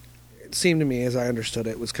 it seemed to me, as I understood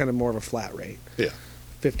it, was kind of more of a flat rate. Yeah.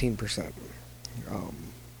 15%.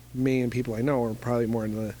 Me and people I know are probably more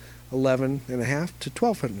in the 11.5% to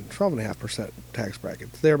 12.5% tax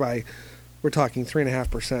brackets. Thereby, we're talking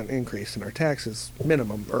 3.5% increase in our taxes,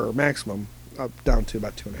 minimum or maximum, up down to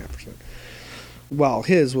about 2.5%. While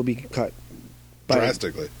his will be cut by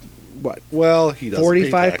drastically. What? Well, he doesn't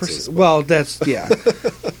 45%. Well, that's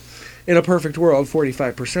in a perfect world,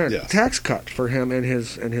 45% yes. tax cut for him and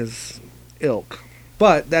his ilk.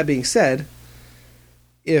 But that being said,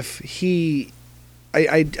 if he,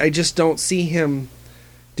 I just don't see him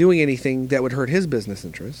doing anything that would hurt his business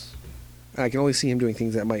interests. I can only see him doing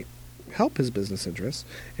things that might help his business interests,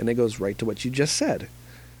 and it goes right to what you just said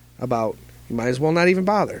about you might as well not even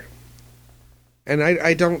bother. And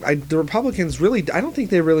the Republicans really, I don't think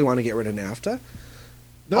they really want to get rid of NAFTA.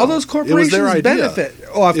 No, all those corporations benefit.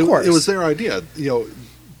 Oh, of course. It was their idea.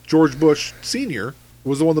 George Bush Sr.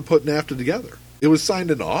 was the one that put NAFTA together. It was signed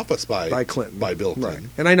into office by Clinton. By Bill Clinton.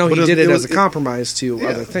 Right. And I know he did it as a compromise to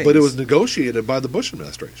other things. But it was negotiated by the Bush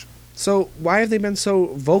administration. So why have they been so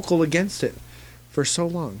vocal against it for so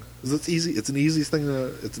long? It's easy. It's an easy thing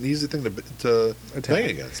to bang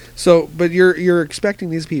against. So, but you're expecting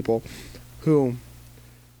these people who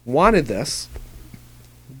wanted this,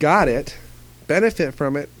 got it, benefit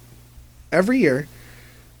from it every year.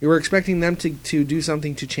 You were expecting them to do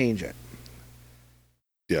something to change it.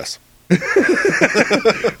 Yes.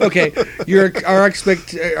 Okay.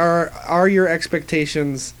 Are your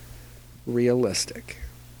expectations realistic?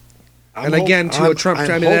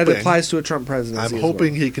 That applies to a Trump presidency. I'm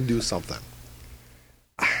hoping he can do something.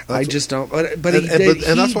 I just don't. But he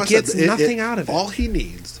gets nothing out of it. All he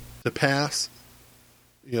needs to pass,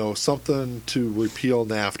 something to repeal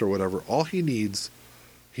NAFTA or whatever. All he needs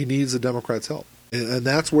the Democrats' help, and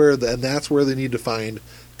that's where they need to find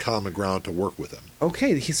common ground to work with him.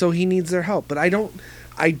 Okay, so he needs their help, but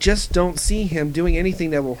I just don't see him doing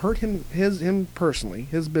anything that will hurt him personally,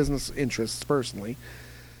 his business interests personally,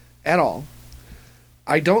 at all.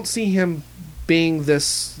 I don't see him being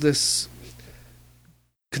this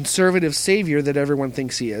conservative savior that everyone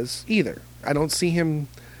thinks he is either. I don't see him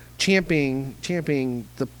championing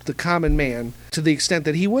the common man to the extent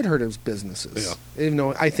that he would hurt his businesses. Yeah. Even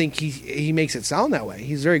though I think he makes it sound that way.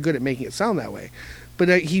 He's very good at making it sound that way.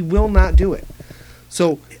 But he will not do it.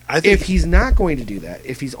 So if he's not going to do that,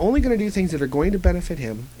 if he's only going to do things that are going to benefit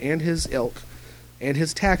him and his ilk and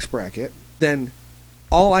his tax bracket, then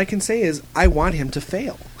all I can say is I want him to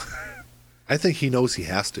fail. I think he knows he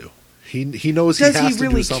has to. He knows Does he has he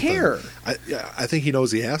really to do something. care? I think he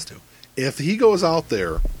knows he has to. If he goes out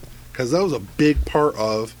there, because that was a big part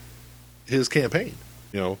of his campaign.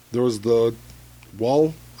 There was the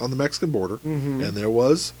wall on the Mexican border, and there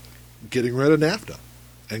was getting rid of NAFTA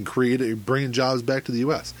and bringing jobs back to the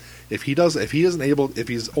U.S. If he's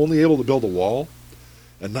only able to build a wall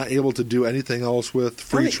and not able to do anything else with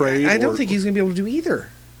free trade, I don't think he's going to be able to do either.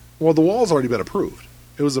 Well, the wall's already been approved.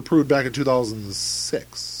 It was approved back in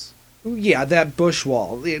 2006. Yeah, that Bush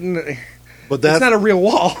wall. But that's it's not a real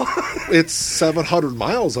wall. It's 700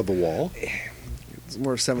 miles of a wall. It's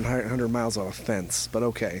more 700 miles of a fence, but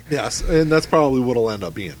okay. Yes, and that's probably what it'll end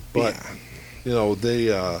up being. But,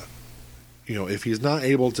 if he's not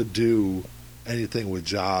able to do anything with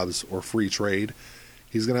jobs or free trade,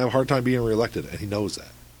 he's going to have a hard time being reelected, and he knows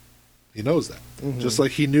that. He knows that. Mm-hmm. Just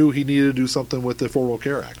like he knew he needed to do something with the Affordable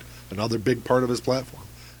Care Act, another big part of his platform,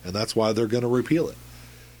 and that's why they're going to repeal it.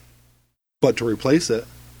 But to replace it,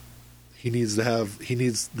 he needs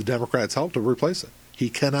the Democrats' help to replace it. He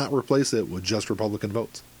cannot replace it with just Republican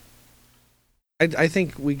votes. I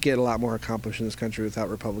think we get a lot more accomplished in this country without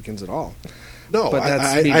Republicans at all. No, but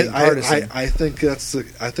that's being partisan. I think that's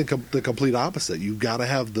the complete opposite. You've got to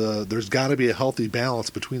have there's got to be a healthy balance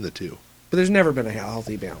between the two. But there's never been a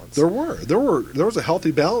healthy balance. There was a healthy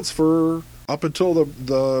balance for up until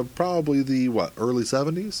the probably the early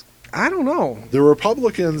 70s. I don't know. The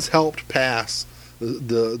Republicans helped pass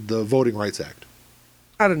the Voting Rights Act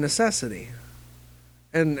out of necessity,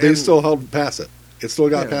 and they still helped pass it. It still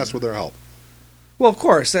got passed with their help. Well, of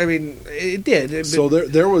course. I mean, it did. So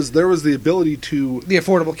there was the ability to. The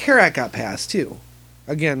Affordable Care Act got passed too.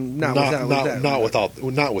 Again, not with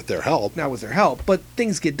their help. Not with their help, but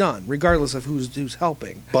things get done regardless of who's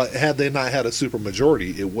helping. But had they not had a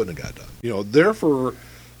supermajority, it wouldn't have got done. There for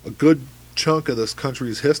a good chunk of this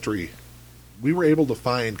country's history, we were able to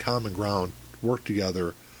find common ground, work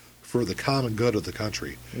together for the common good of the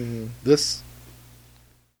country. Mm-hmm. This,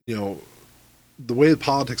 the way the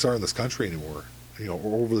politics are in this country anymore,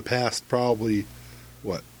 over the past probably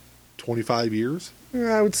 25 years.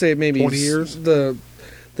 I would say maybe 20 years. The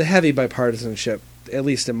heavy bipartisanship, at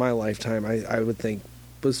least in my lifetime, I would think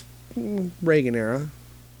was Reagan era.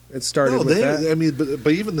 It started with that. I mean,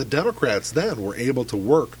 but even the Democrats then were able to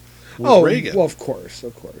work with Reagan. Well, of course.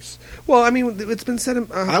 Well, I mean, it's been said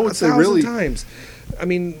I would say 1,000 times. I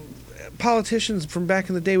mean, politicians from back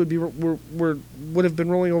in the day would have been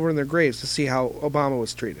rolling over in their graves to see how Obama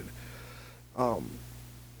was treated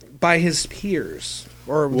by his peers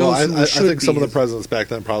or those who should I think some of the presidents back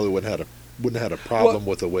then probably wouldn't have had a problem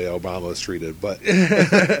with the way Obama was treated, but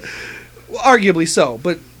well, arguably so.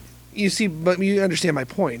 But you understand my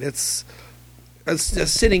point. It's a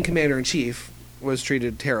sitting commander in chief was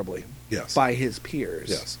treated terribly by his peers.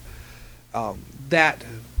 Yes, that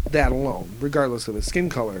alone, regardless of his skin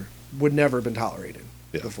color, would never have been tolerated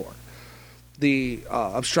before. The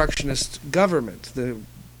obstructionist government, with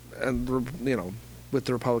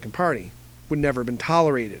the Republican Party, would never have been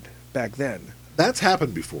tolerated back then. That's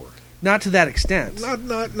happened before. Not to that extent.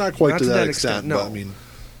 Not quite to that extent. No. But, I mean,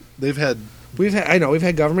 we've had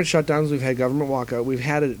government shutdowns. We've had government walkout. We've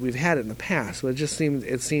had it in the past. But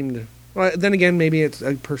it seemed. Well, then again, maybe it's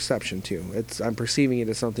a perception too. I'm perceiving it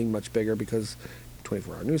as something much bigger because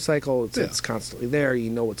 24-hour news cycle. It's constantly there. You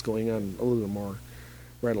know what's going on a little bit more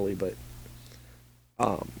readily. But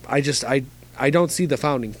I don't see the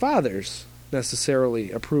founding fathers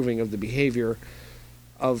necessarily approving of the behavior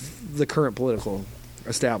of the current political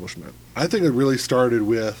establishment. I think it really started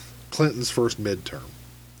with Clinton's first midterm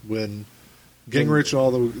when Gingrich and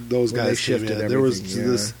all those guys came in. There was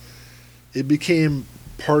this. It became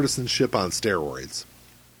partisanship on steroids,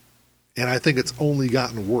 and I think it's only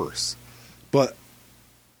gotten worse. But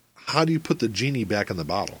how do you put the genie back in the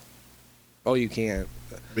bottle? Oh, you can't.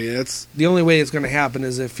 I mean, it's the only way it's going to happen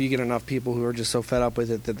is if you get enough people who are just so fed up with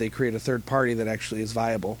it that they create a third party that actually is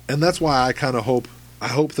viable. And that's why I kind of hope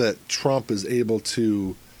that Trump is able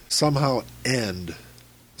to somehow end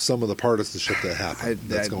some of the partisanship that happened.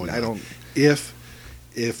 That's going on. If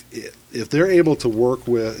they're able to work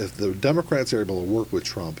with, if the Democrats are able to work with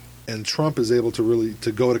Trump, and Trump is able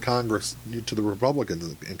to go to Congress, to the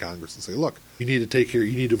Republicans in Congress and say, look, you need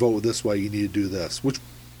to vote this way, you need to do this, which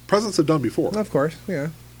presidents have done before. Of course, yeah.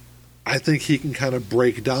 I think he can kind of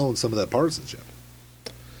break down some of that partisanship.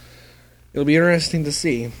 It'll be interesting to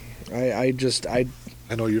see. I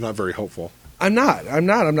know you're not very hopeful. I'm not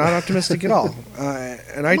optimistic at all.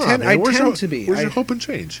 And I tend to be. Where's your hope and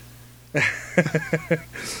change?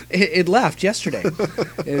 It left yesterday.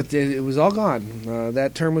 It was all gone.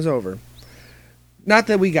 That term was over. Not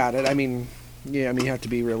that we got it. I mean, you have to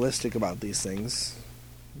be realistic about these things.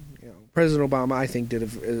 President Obama, I think, did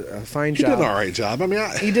a fine job. He did an all right job. I mean,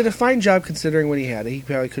 he did a fine job considering what he had. He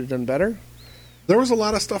probably could have done better. There was a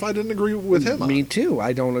lot of stuff I didn't agree with him on. Me too.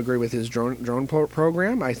 I don't agree with his drone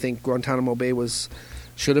program. I think Guantanamo Bay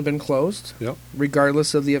should have been closed. Yep.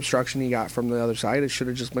 Regardless of the obstruction he got from the other side, it should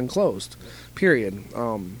have just been closed. Period.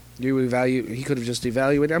 He could have just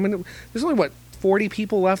evaluated. I mean, there's only 40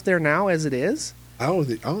 people left there now as it is. I don't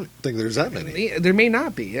think there's that many. There may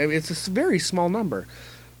not be. I mean, it's a very small number.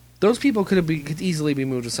 Those people could easily be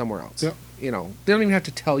moved to somewhere else. Yep. They don't even have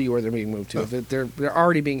to tell you where they're being moved to. If they're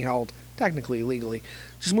already being held technically illegally,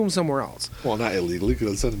 just move them somewhere else. Well, not illegally,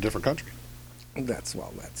 because it's in a different country. That's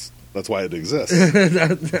why it exists.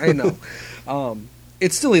 I know.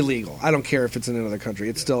 It's still illegal. I don't care if it's in another country.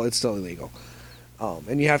 It's still illegal.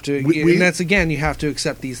 And you have to. And that's again, you have to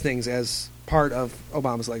accept these things as part of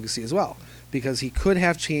Obama's legacy as well, because he could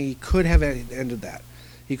have changed. He could have ended that.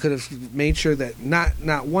 He could have made sure that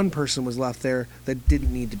not one person was left there that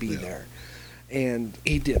didn't need to be there, and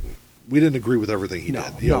he didn't. We didn't agree with everything he did.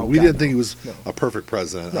 We didn't think he was a perfect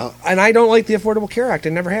president. No. And I don't like the Affordable Care Act. I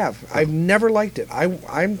never have. I've never liked it.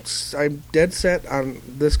 I'm dead set on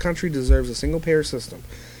this country deserves a single payer system.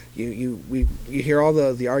 You hear all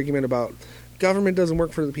the argument about government doesn't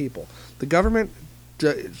work for the people. The government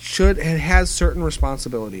should and has certain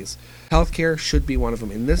responsibilities. Healthcare should be one of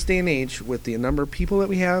them. In this day and age, with the number of people that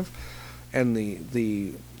we have, and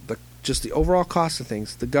the just the overall cost of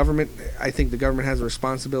things, I think the government has a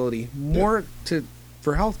responsibility more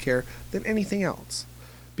for healthcare than anything else,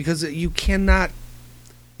 because you cannot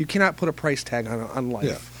put a price tag on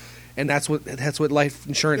life, and that's what life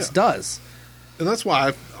insurance does. And that's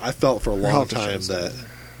why I felt for a long time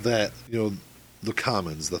that the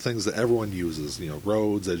commons, the things that everyone uses,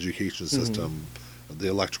 roads, education system, the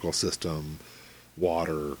electrical system,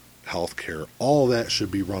 water, healthcare, all that should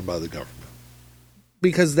be run by the government.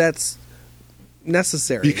 Because that's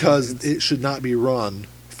necessary. Because it should not be run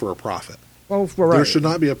for a profit. Well, right. There should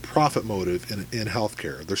not be a profit motive in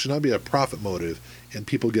healthcare. There should not be a profit motive in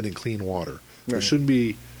people getting clean water. There shouldn't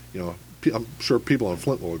be, I'm sure people in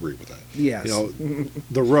Flint will agree with that. Yes.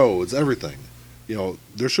 The roads, everything.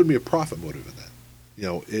 There shouldn't be a profit motive in that.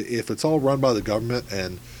 If it's all run by the government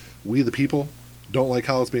and we, the people, don't like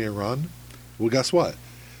how it's being run, well, guess what?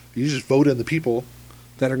 You just vote in the people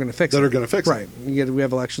that are going to fix it. Right. We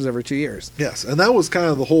have elections every 2 years. Yes, and that was kind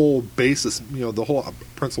of the whole basis, the whole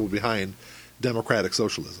principle behind democratic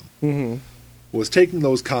socialism, was taking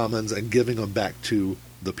those commons and giving them back to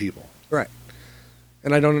the people. Right.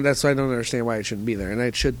 And that's why I don't understand why it shouldn't be there, and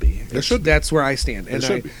it should be. That's where I stand. And it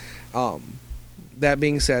should be. That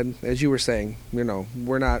being said, as you were saying,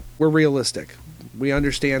 we're realistic. We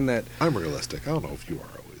understand that. I'm realistic. I don't know if you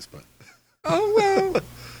are always, but. Oh, well.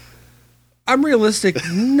 I'm realistic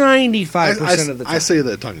 95% of the time. I say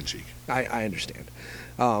that tongue in cheek. I understand.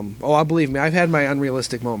 Believe me, I've had my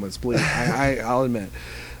unrealistic moments. Believe me, I'll admit.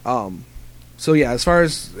 So yeah, as far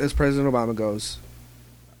as President Obama goes,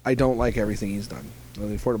 I don't like everything he's done. The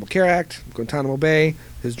Affordable Care Act, Guantanamo Bay,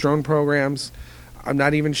 his drone programs. I'm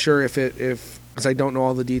not even sure because I don't know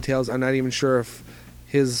all the details. I'm not even sure if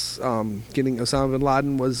his getting Osama bin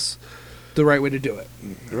Laden was the right way to do it.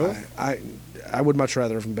 Really? I would much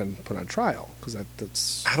rather have been put on trial, because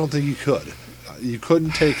that's. I don't think you could. You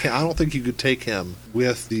couldn't take him. I don't think you could take him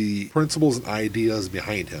with the principles and ideas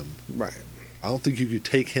behind him. Right. I don't think you could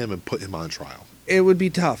take him and put him on trial. It would be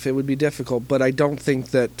tough. It would be difficult. But I don't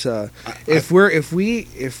think that if we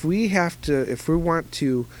want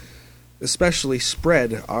to, especially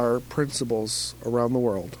spread our principles around the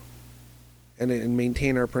world, and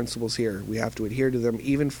maintain our principles here, we have to adhere to them,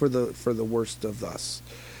 even for the worst of us.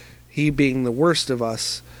 He, being the worst of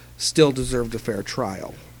us, still deserved a fair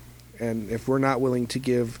trial. And if we're not willing to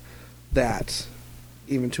give that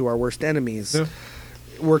even to our worst enemies,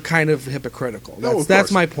 we're kind of hypocritical.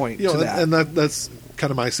 That's my point to that. And that's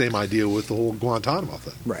kind of my same idea with the whole Guantanamo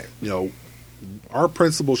thing. Right. Our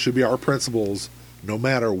principles should be our principles no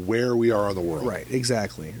matter where we are in the world. Right,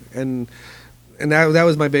 exactly. And that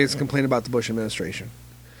was my biggest complaint about the Bush administration.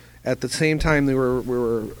 At the same time we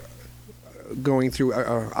were going through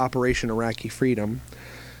Operation Iraqi Freedom,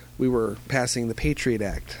 we were passing the Patriot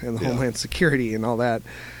Act and the Yeah. Homeland Security and all that.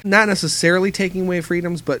 Not necessarily taking away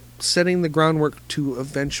freedoms, but setting the groundwork to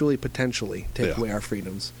eventually, potentially, take Yeah. away our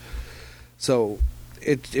freedoms. So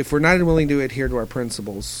if we're not willing to adhere to our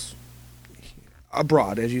principles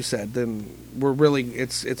abroad, as you said, then we're really,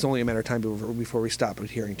 it's only a matter of time before we stop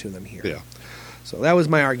adhering to them here. Yeah. So that was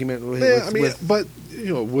my argument with, but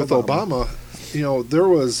with Obama, there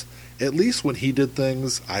was, at least when he did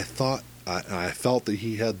things, I felt that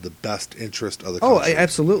he had the best interest of the country.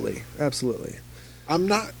 Absolutely. I'm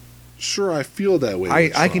not sure I feel that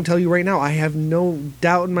way. I can tell you right now, I have no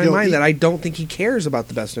doubt in my mind that I don't think he cares about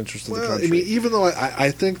the best interest of the country. I mean, even though I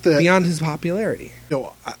think that beyond his popularity,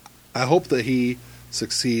 I hope that he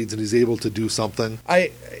succeeds and he's able to do something.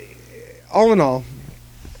 All in all,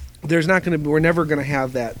 we're never going to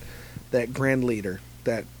have that grand leader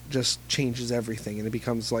that just changes everything, and it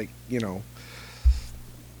becomes like,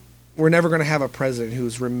 we're never going to have a president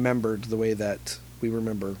who's remembered the way that we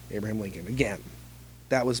remember Abraham Lincoln again.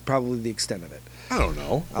 That was probably the extent of it. I don't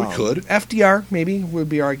know. We could. FDR maybe would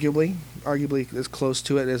be arguably as close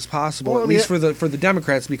to it as possible, Well, at least for the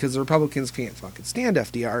Democrats, because the Republicans can't fucking stand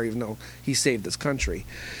FDR, even though he saved this country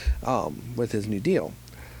with his New Deal.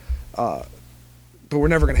 But we're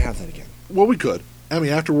never going to have that again. Well, we could. I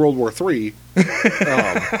mean, after World War III,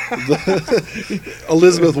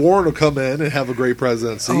 Elizabeth Warren will come in and have a great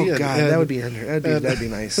presidency. Oh God, that'd be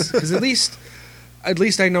nice. Because at least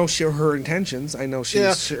I know her intentions. I know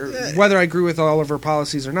whether I agree with all of her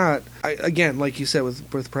policies or not. Again, like you said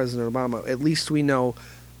with President Obama, at least we know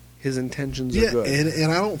his intentions are good. And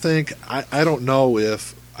I don't think I don't know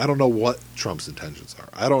what Trump's intentions are.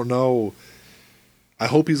 I don't know. I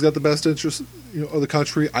hope he's got the best interest of the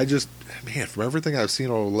country. From everything I've seen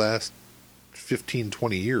over the last 15,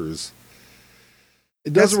 20 years,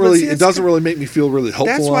 it doesn't really make me feel really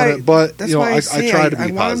hopeful on it. But I try to be positive.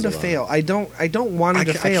 I want him to fail. I don't want him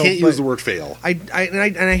to fail. I can't use the word fail. I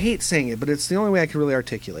hate saying it, but it's the only way I can really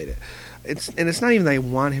articulate it. It's not even that I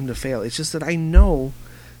want him to fail. It's just that I know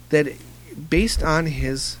that based on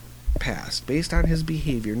his past, based on his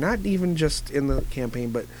behavior, not even just in the campaign,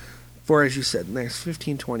 but for, as you said, the next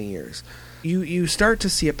 15, 20 years, you start to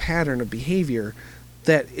see a pattern of behavior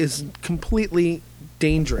that is completely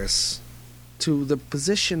dangerous to the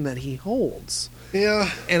position that he holds.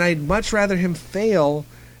 Yeah. And I'd much rather him fail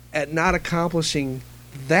at not accomplishing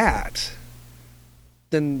that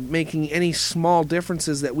than making any small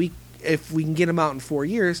differences that if we can get him out in 4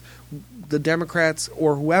 years, the Democrats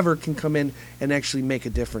or whoever can come in and actually make a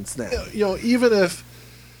difference then. Even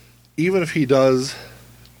if he does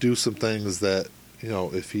do some things that,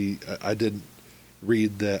 I did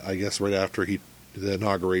read that, I guess right after the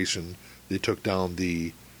inauguration, they took down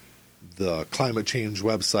the climate change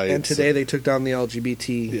website, and today they took down the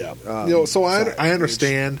LGBT. Yeah, so I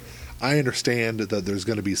understand that there's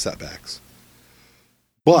going to be setbacks,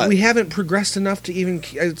 but we haven't progressed enough to even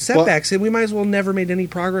setbacks, and we might as well never made any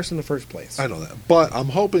progress in the first place. I know that, but I'm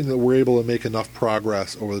hoping that we're able to make enough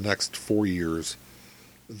progress over the next 4 years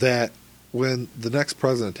that when the next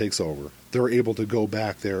president takes over, they're able to go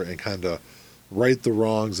back there and kind of right the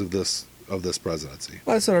wrongs of this presidency.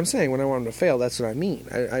 Well, that's what I'm saying. When I want him to fail, that's what I mean.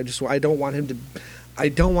 I don't want him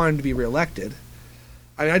to be reelected.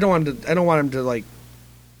 I don't want him to like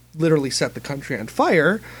literally set the country on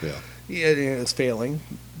fire. Yeah, it's failing,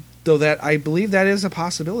 though. That I believe that is a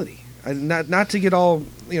possibility. Not to get all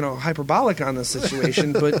hyperbolic on this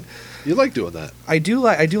situation, but you like doing that. I do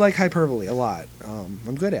like hyperbole a lot.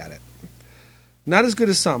 I'm good at it. Not as good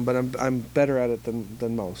as some, but I'm better at it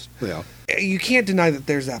than most. Yeah. You can't deny that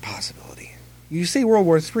there's that possibility. You say World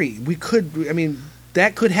War III.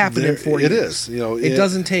 That could happen in 4 years. It is. It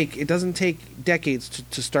doesn't take decades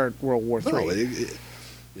to start World War III.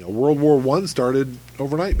 No, World War I started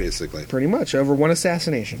overnight, basically. Pretty much over one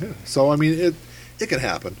assassination. Yeah. So it can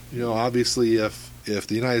happen. Obviously, if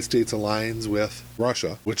the United States aligns with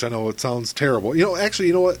Russia, which I know it sounds terrible. Actually,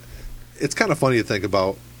 you know what? It's kind of funny to think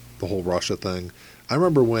about the whole Russia thing. I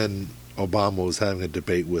remember when Obama was having a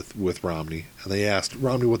debate with Romney, and they asked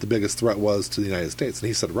Romney what the biggest threat was to the United States, and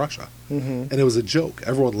he said Russia. Mm-hmm. And it was a joke.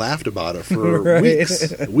 Everyone laughed about it for right.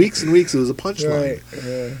 weeks and weeks. It was a punchline. Right.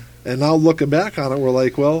 Yeah. And now looking back on it, we're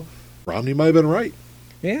like, well, Romney might have been right.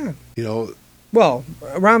 Yeah. Well,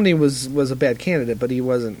 Romney was a bad candidate, but he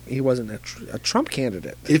wasn't a Trump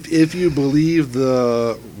candidate. If you believe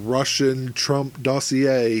the Russian Trump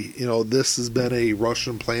dossier, this has been a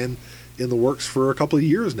Russian plan in the works for a couple of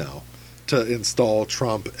years now to install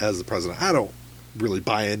Trump as the president. I don't really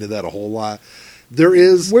buy into that a whole lot.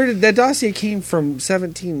 Where did that dossier came from?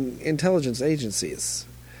 17 intelligence agencies.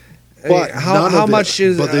 But how much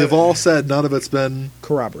is? But they've all said none of it's been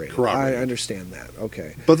corroborated. I understand that.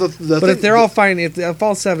 Okay. But if they're all fine, if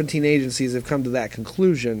all 17 agencies have come to that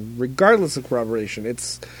conclusion, regardless of corroboration,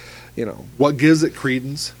 it's, what gives it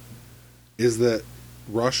credence is that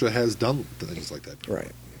Russia has done things like that,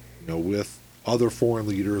 right? With other foreign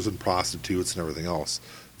leaders and prostitutes and everything else,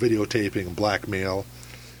 videotaping and blackmail.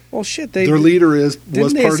 Well, shit. Their leader was part of the KGB.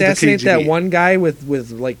 Didn't they assassinate that one guy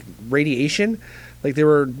with like radiation? Like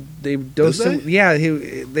they dosed him. Yeah,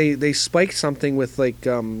 they spiked something with like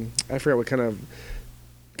I forgot what kind of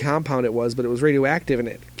compound it was, but it was radioactive and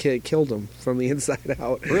it killed him from the inside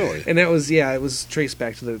out. Really? And it was traced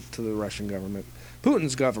back to the Russian government,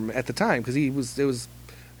 Putin's government at the time, because it was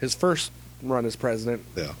his first run as president.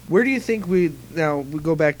 Yeah. Where do you think we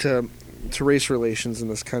go back to race relations in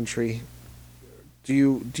this country? Do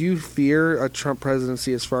you fear a Trump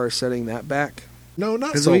presidency as far as setting that back? No,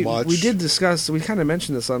 not so much. We did discuss. We kind of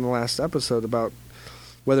mentioned this on the last episode about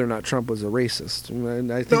whether or not Trump was a racist,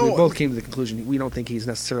 and I think we both came to the conclusion we don't think he's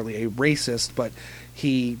necessarily a racist, but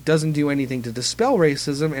he doesn't do anything to dispel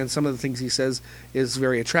racism, and some of the things he says is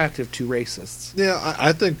very attractive to racists. Yeah,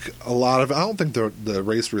 I think a lot of. I don't think the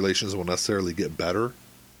race relations will necessarily get better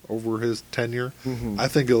over his tenure. Mm-hmm. I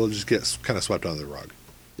think it'll just get kind of swept under the rug.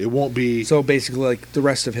 It won't be so basically like the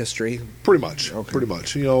rest of history. Pretty much. Okay. Pretty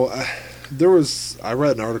much. I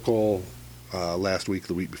read an article last week,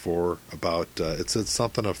 the week before, about it said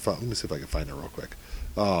something of. Let me see if I can find it real quick.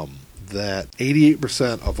 That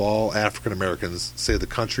 88% of all African Americans say the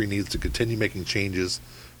country needs to continue making changes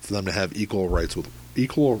for them to have equal rights with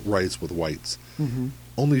whites. Mm-hmm.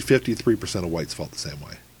 Only 53% of whites felt the same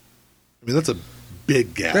way. I mean, that's a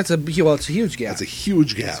big gap. It's a huge gap. That's a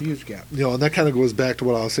huge gap. It's a huge gap. And that kind of goes back to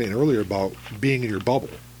what I was saying earlier about being in your bubble.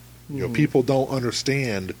 People don't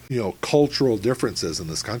understand, cultural differences in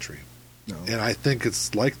this country. No. And I think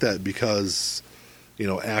it's like that because,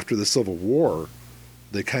 after the Civil War,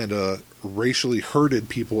 they kind of racially herded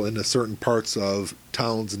people into certain parts of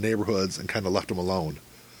towns and neighborhoods and kind of left them alone.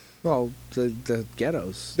 Well, the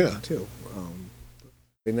ghettos, too.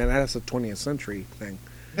 And that's a 20th century thing.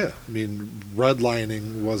 Yeah, I mean,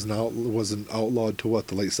 redlining wasn't outlawed to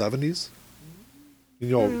the late 70s?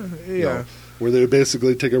 Where they would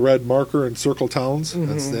basically take a red marker and circle towns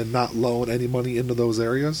and not loan any money into those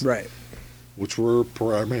areas. Right. Which were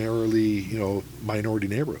primarily, minority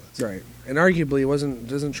neighborhoods. Right. And arguably,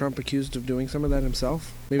 isn't Trump accused of doing some of that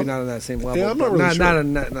himself? Maybe not on that same level. Yeah, I'm not really sure.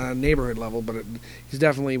 Not on a neighborhood level, but he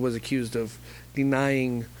definitely was accused of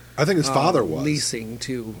denying... I think his father was. Leasing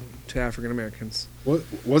to African Americans.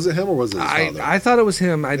 Was it him or was it his father? I thought it was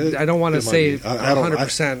him. I don't want to say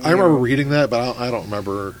 100%. I remember reading that, but I don't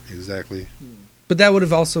remember exactly. But that would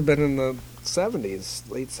have also been in the 70s,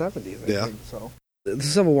 late 70s, I think. So. The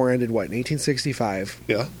Civil War ended, in 1865?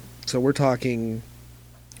 Yeah. So we're talking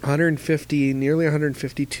nearly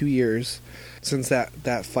 152 years since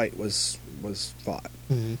that fight was fought.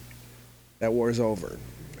 Mm-hmm. That war is over.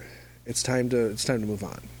 It's time to move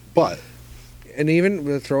on. And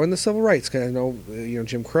even throw in the civil rights, because I know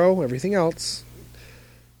Jim Crow, everything else,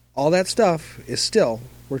 all that stuff is still,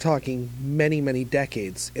 we're talking many, many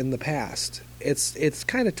decades in the past. It's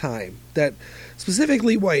kind of time that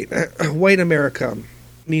specifically white America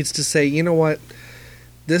needs to say, you know what,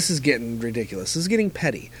 this is getting ridiculous. This is getting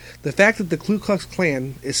petty. The fact that the Ku Klux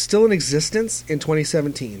Klan is still in existence in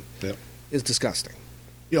 2017 is disgusting.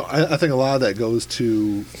 I think a lot of that goes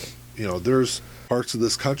to, there's parts of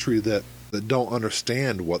this country that don't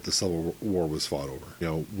understand what the Civil War was fought over.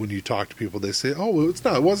 When you talk to people, they say, "Oh, it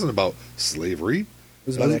wasn't about slavery. It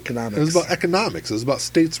was about economics. It was about economics. It was about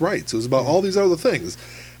states' rights. It was about all these other things."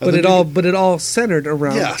 And but it all centered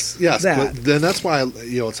around yes. that. But then that's why I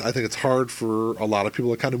think it's hard for a lot of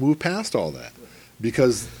people to kind of move past all that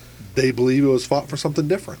because they believe it was fought for something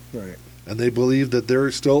different, right? And they believe that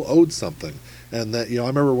they're still owed something. And that I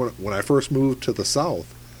remember when I first moved to the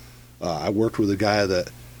South. I worked with a guy that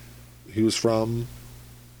he was from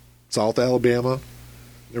South Alabama,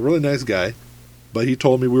 a really nice guy, but he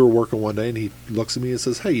told me we were working one day and he looks at me and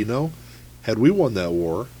says, "Hey, had we won that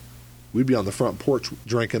war, we'd be on the front porch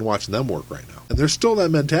drinking, watching them work right now." And there's still that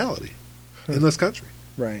mentality in this country.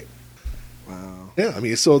 Right. Wow. Yeah, I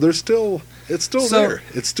mean, so it's still there.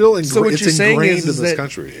 It's still ingrained in this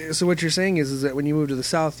country. So what you're saying is that when you move to the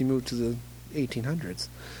South, you move to the 1800s.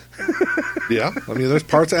 Yeah, I mean, there's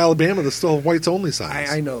parts of Alabama that still have whites only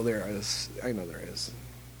signs. I know there is.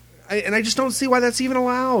 And I just don't see why that's even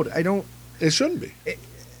allowed. I don't. It shouldn't be.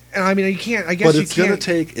 And I mean, you can't. I guess but it's gonna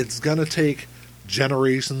take. It's gonna take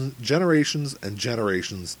generations and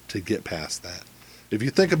generations to get past that. If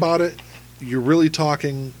you think about it, you're really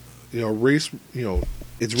talking. Race.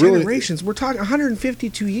 it's really generations. We're talking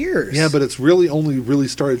 152 years. Yeah, but it's really only really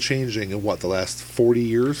started changing in the last 40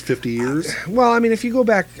 years, 50 years? Well, I mean, if you go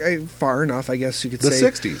back far enough, I guess you could say...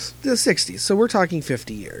 The 60s. The 60s. So we're talking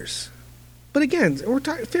 50 years. But again, we're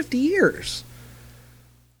talking 50 years.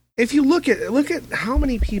 If you look at how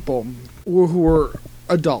many people who were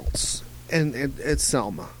adults and at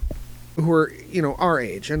Selma, who are our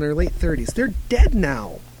age in their late 30s, they're dead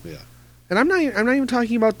now. Yeah. And I'm not even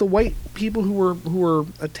talking about the white people who were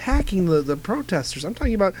attacking the protesters. I'm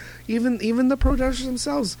talking about even the protesters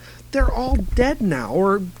themselves. They're all dead now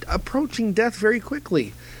or approaching death very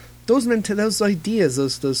quickly. Those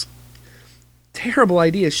ideas, those terrible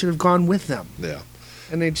ideas should have gone with them. Yeah.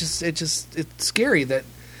 And it's scary that,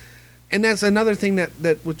 and that's another thing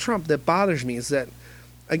that with Trump that bothers me is that,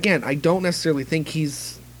 again, I don't necessarily think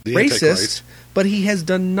he's the racist, Antichrist. But he has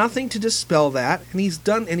done nothing to dispel that, and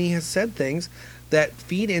he has said things that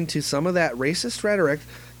feed into some of that racist rhetoric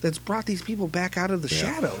that's brought these people back out of the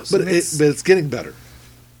shadows. But it's getting better.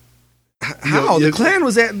 How?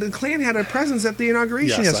 The Klan had a presence at the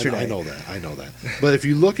inauguration yesterday. I know that. But if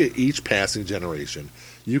you look at each passing generation,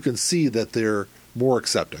 you can see that they're more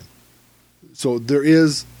accepting. So there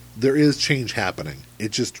is change happening.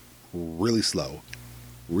 It's just really slow.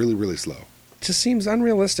 Really, really slow. It just seems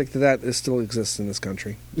unrealistic that still exists in this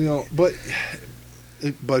country. But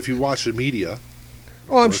if you watch the media...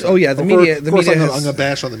 the media. I'm going to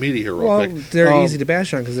bash on the media here real quick. They're easy to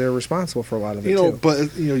bash on because they're responsible for a lot of it too.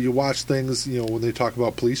 But you watch things. When they talk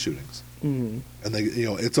about police shootings, mm-hmm. and they,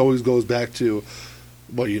 it always goes back to,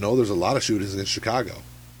 there's a lot of shootings in Chicago.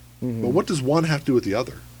 Mm-hmm. But what does one have to do with the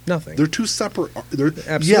other? Nothing. They're two separate.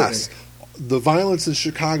 Absolutely. Yes, the violence in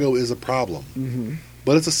Chicago is a problem, mm-hmm.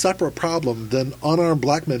 but it's a separate problem than unarmed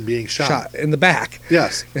black men being shot in the back.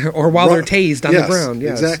 Yes, or while they're tased on the ground.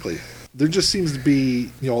 Yes, exactly. There just seems to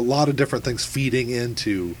be, a lot of different things feeding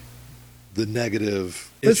into the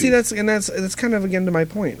negative But issue. see, that's kind of, again, to my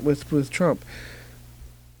point with Trump.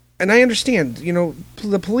 And I understand,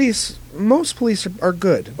 the police, most police are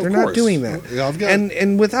good. They're not doing that. Yeah,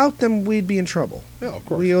 and without them, we'd be in trouble. Yeah, of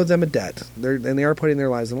course. We owe them a debt. And they are putting their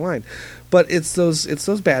lives on the line. But it's those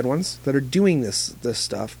bad ones that are doing this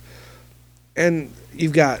stuff. And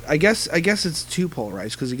you've got, I guess it's two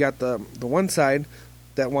polarized, because you got the one side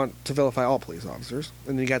that want to vilify all police officers,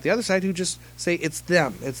 and then you got the other side who just say it's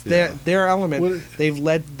them, it's their element.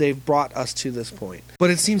 They've brought us to this point. But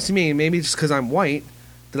it seems to me, maybe just because I'm white,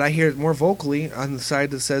 that I hear it more vocally on the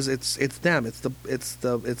side that says it's them, it's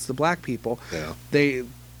the black people. Yeah.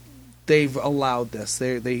 They've allowed this.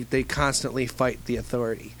 They constantly fight the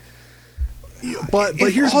authority. But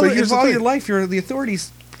here's if all the your thing. life the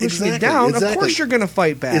authorities pushing you down, of course you're going to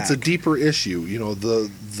fight back. It's a deeper issue.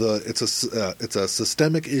 It's a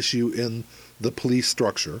systemic issue in the police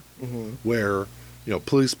structure, mm-hmm. where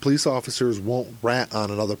police officers won't rat on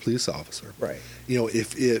another police officer. Right.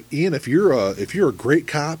 If you're a great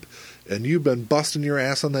cop and you've been busting your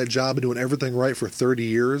ass on that job and doing everything right for 30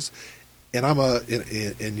 years, and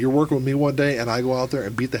and you're working with me one day and I go out there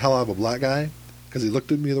and beat the hell out of a black guy because he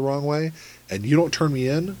looked at me the wrong way, and you don't turn me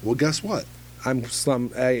in, well, guess what? I'm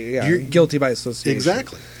you're guilty by association.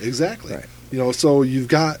 Exactly. Right. So you've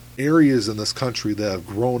got areas in this country that have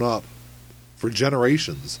grown up for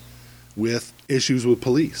generations with issues with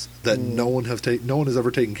police that no one has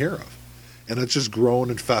ever taken care of, and it's just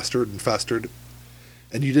grown and festered,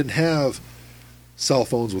 and you didn't have cell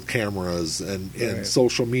phones with cameras and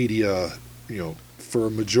social media, for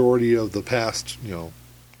a majority of the past,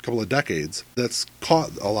 couple of decades. That's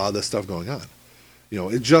caught a lot of this stuff going on.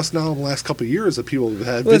 It just now in the last couple of years that people have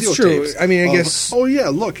had videotapes. That's true. I mean, I guess. Oh yeah,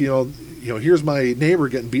 look, here's my neighbor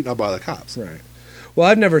getting beaten up by the cops. Right. Well,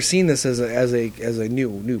 I've never seen this as a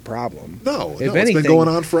new problem. No, it's been going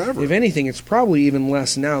on forever. If anything, it's probably even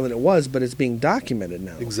less now than it was, but it's being documented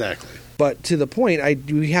now. Exactly. But to the point,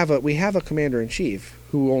 we have a commander in chief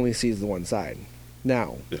who only sees the one side.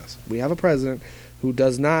 Now, yes, we have a president who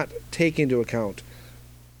does not take into account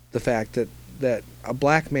the fact that a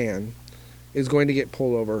black man is going to get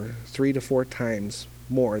pulled over 3 to 4 times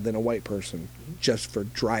more than a white person just for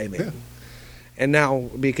driving. Yeah. And now,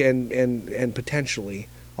 and potentially,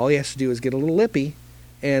 all he has to do is get a little lippy,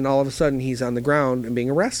 and all of a sudden he's on the ground and being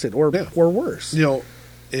arrested, or worse.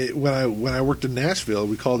 When I worked in Nashville,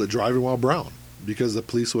 we called it driving while brown, because the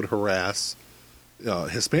police would harass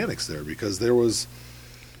Hispanics there, because there was,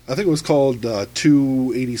 I think it was called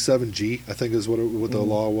 287G, I think is what the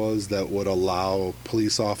law was, that would allow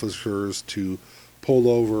police officers to pull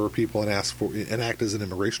over people and act as an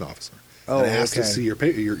immigration officer and ask to see your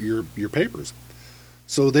papers.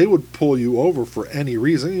 So they would pull you over for any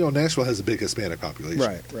reason. Nashville has a big Hispanic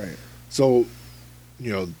population. Right. So,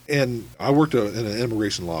 and I worked in an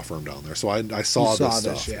immigration law firm down there, so I saw this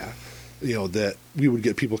stuff. Yeah. That we would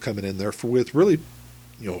get people coming in there with really,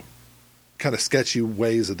 kind of sketchy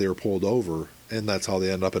ways that they were pulled over, and that's how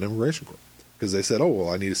they end up in immigration court. Because they said, "Oh, well,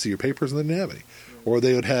 I need to see your papers," and they didn't have any. Or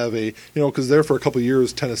they would have because there for a couple of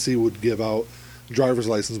years, Tennessee would give out driver's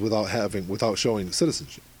license without showing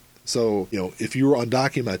citizenship. So, if you were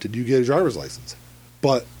undocumented, you get a driver's license,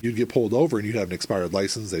 but you'd get pulled over and you'd have an expired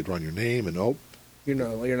license. They'd run your name, and you're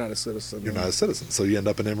not a citizen. You're not a citizen, so you end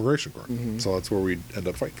up in immigration court. Mm-hmm. So that's where we'd end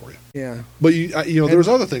up fighting for you. Yeah, but there's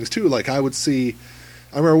other things too. Like I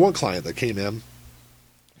remember one client that came in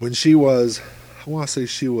when she was, I want to say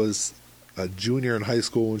she was a junior in high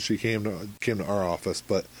school when she came to our office,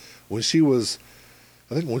 but when she was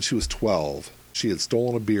 12, she had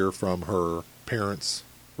stolen a beer from her parents'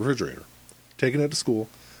 refrigerator, taken it to school,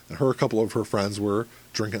 and a couple of her friends were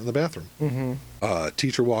drinking it in the bathroom. Mm-hmm. A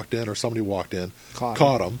teacher walked in, or somebody walked in,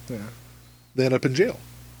 caught them. Yeah. They ended up in jail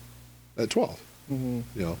at 12.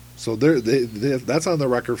 Mm-hmm. So that's on their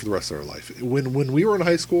record for the rest of their life. When we were in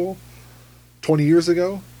high school 20 years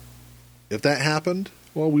ago, if that happened,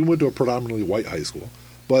 well, we went to a predominantly white high school,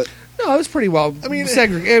 but no, it was pretty well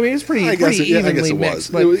segregated. It was pretty evenly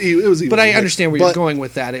mixed. But, it was but I understand where you're going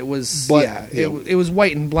with that. It was it was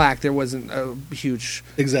white and black. There wasn't a huge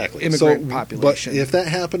immigrant population. But if that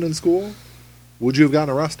happened in school, would you have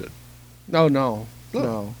gotten arrested? No.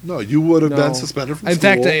 You would have been suspended from school. In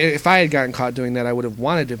fact, if I had gotten caught doing that, I would have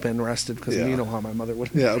wanted to have been arrested because you know how my mother would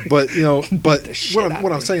have. Yeah, but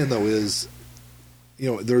what I'm saying though is,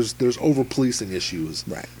 there's over policing issues.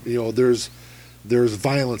 Right. There's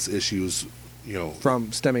violence issues.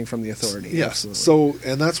 Stemming from the authority. Yes. Absolutely. So,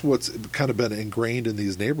 and that's what's kind of been ingrained in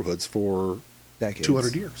these neighborhoods for decades.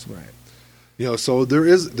 200 years. Right. So there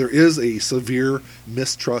is a severe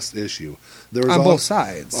mistrust issue. On both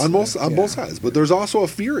sides. On both sides, but there's also a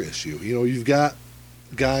fear issue. You've got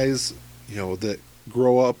guys, that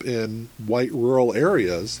grow up in white rural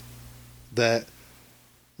areas that,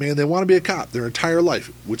 man, they want to be a cop their entire life,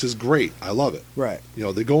 which is great. I love it. Right.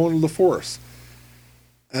 They go into the force,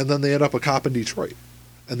 and then they end up a cop in Detroit.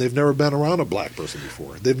 And they've never been around a black person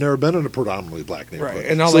before. They've never been in a predominantly black neighborhood. Right,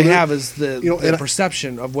 and all they have is the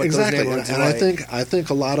perception of what those neighborhoods are like. And I think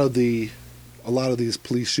a lot of these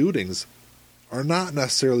police shootings are not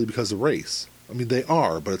necessarily because of race. I mean, they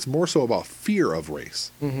are, but it's more so about fear of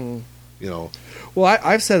race. Mm-hmm. Well,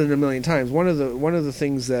 I've said it a million times. One of the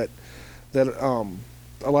things that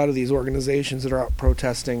a lot of these organizations that are out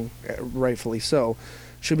protesting, rightfully so,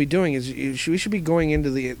 should be doing is we should be going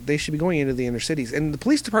into the inner cities, and the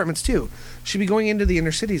police departments too should be going into the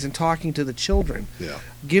inner cities and talking to the children,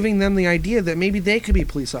 giving them the idea that maybe they could be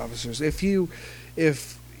police officers. If you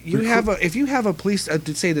have a police,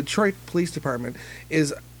 say Detroit Police Department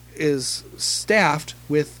is staffed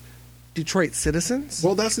with Detroit citizens.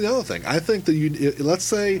 Well, that's the other thing. I think that let's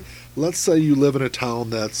say you live in a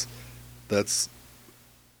town that's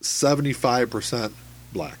 75%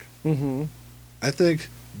 black. Mm-hmm. I think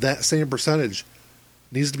that same percentage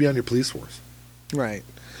needs to be on your police force. Right.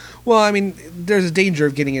 Well, I mean, there's a danger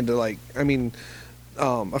of getting into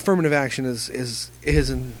affirmative action is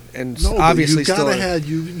obviously still.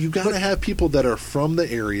 You gotta have people that are from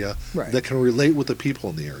the area that can relate with the people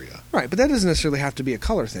in the area. Right, but that doesn't necessarily have to be a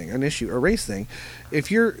color thing, an issue, a race thing. If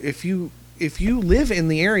you live in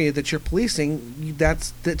the area that you're policing,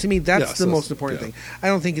 to me that's the most important thing. I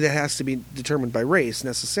don't think that has to be determined by race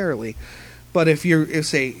necessarily. But if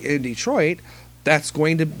say in Detroit, that's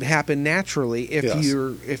going to happen naturally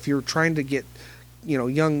if you're trying to get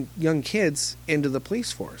young kids into the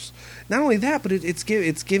police force. Not only that, but it's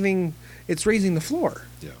raising the floor.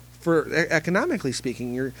 Yeah. For economically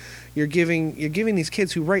speaking, you're giving these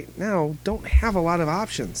kids who right now don't have a lot of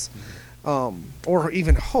options, or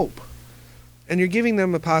even hope. And you're giving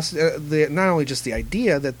them not only just the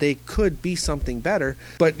idea that they could be something better,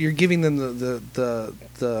 but you're giving them the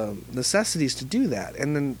necessities to do that.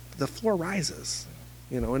 And then the floor rises,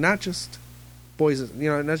 and not just boys,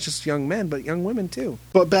 not just young men, but young women too.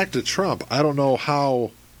 But back to Trump, I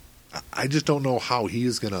just don't know how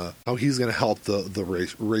he's gonna help the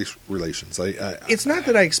race relations. It's not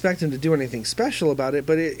that I expect him to do anything special about it,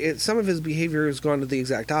 but some of his behavior has gone to the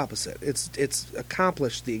exact opposite. It's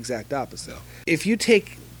accomplished the exact opposite. Yeah. If you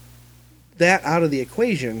take that out of the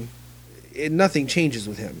equation, nothing changes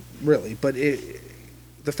with him really. But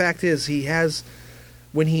the fact is, he has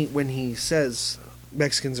when he says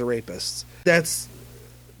Mexicans are rapists, that's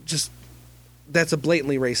a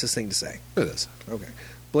blatantly racist thing to say. It is. Okay.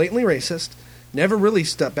 Blatantly racist, never really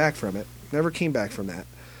stepped back from it, never came back from that,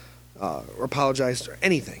 or apologized or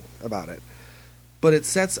anything about it. But it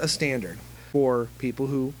sets a standard. for people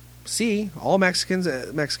who see all Mexicans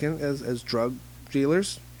as drug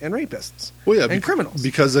dealers and rapists and criminals.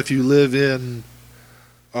 Because if you live in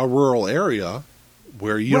a rural area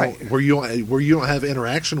where you don't have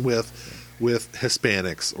interaction with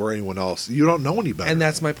Hispanics or anyone else, you don't know any better. And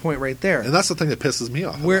that's my point right there. And that's the thing that pisses me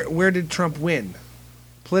off. Where did Trump win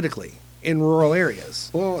politically? In rural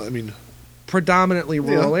areas. Well, I mean, predominantly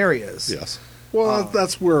rural areas. Yes. Well,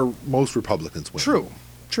 that's where most Republicans win.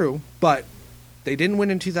 True. But they didn't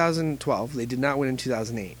win in 2012. They did not win in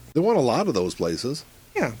 2008. They won a lot of those places.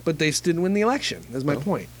 Yeah, but they just didn't win the election, is my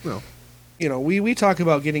point. No. You know, we talk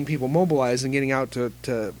about getting people mobilized and getting out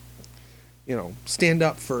to stand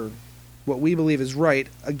up for what we believe is right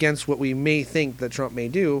against what we may think that Trump may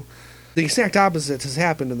do. The exact opposite has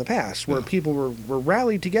happened in the past, where people were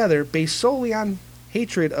rallied together based solely on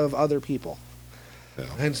hatred of other people. Yeah.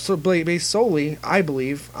 And so based solely, I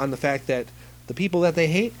believe, on the fact that the people that they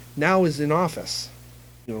hate now is in office.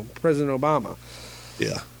 You know, President Obama.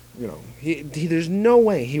 Yeah. You know, he there's no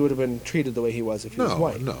way he would have been treated the way he was if he was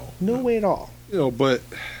white. No way at all. You know, but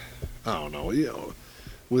I don't know. You know,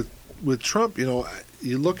 with Trump, you know,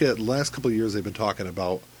 you look at the last couple of years, they've been talking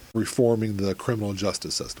about reforming the criminal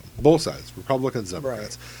justice system. Both sides, Republicans,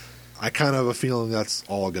 Democrats. Right. I kind of have a feeling that's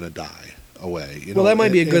all going to die away. You know, that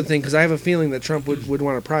might be a good thing, because I have a feeling that Trump would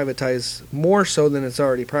want to privatize more so than it's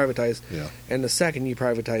already privatized. Yeah. And the second you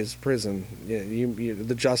privatize prison,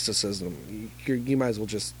 the justice system, you might as well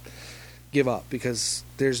just give up, because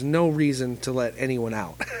there's no reason to let anyone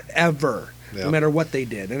out ever, no matter what they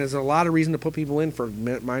did. And there's a lot of reason to put people in for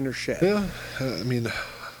minor shit. Yeah, I mean,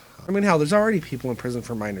 hell, there's already people in prison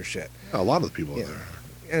for minor shit. A lot of the people in there.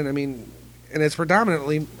 And I mean, and it's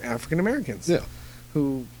predominantly African Americans. Yeah.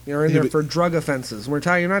 Who are in there for drug offenses.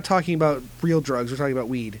 You're not talking about real drugs. We're talking about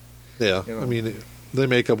weed. Yeah. You know? I mean, they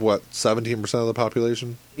make up, 17% of the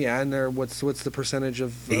population? Yeah, and they're what's the percentage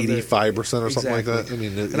of 85% or something like that? I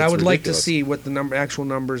mean, and I would like to see what the actual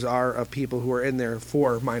numbers are of people who are in there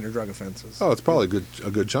for minor drug offenses. Oh, it's probably a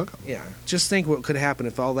good chunk of them. Yeah. Just think what could happen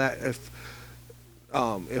if all that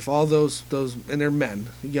if all those and they're men,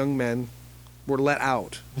 young men, were let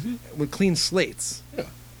out with clean slates. Yeah.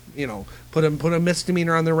 You know, put a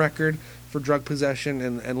misdemeanor on their record for drug possession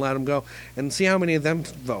and let them go, and see how many of them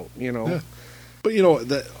vote. You know, but you know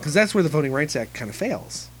because that's where the Voting Rights Act kind of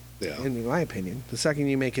fails. Yeah, in my opinion, the second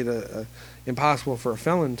you make it impossible for a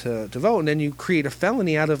felon to vote, and then you create a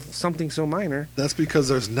felony out of something so minor. That's because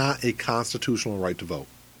there's not a constitutional right to vote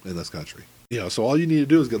in this country. You know, so all you need to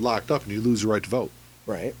do is get locked up and you lose your right to vote.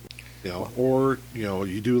 Right. You know, or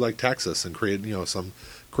you do like Texas and create some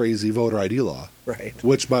crazy voter ID law. Right.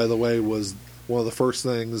 Which, by the way, was one of the first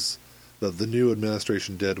things that the new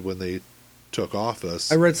administration did when they took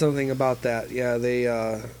office. I read something about that. Yeah, they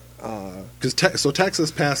so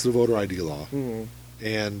Texas passed the voter ID law,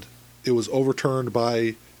 and it was overturned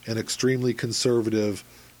by an extremely conservative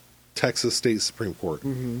Texas State Supreme Court.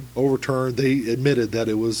 Overturned. They admitted that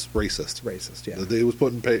it was racist. Yeah. That it was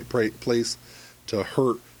put in place to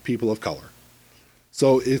hurt people of color.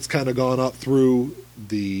 So it's kind of gone up through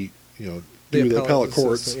the appellate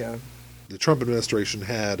courts. Yeah. The Trump administration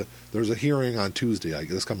there's a hearing on Tuesday,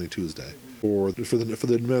 this coming Tuesday, for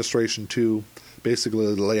the administration to basically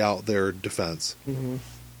lay out their defense. So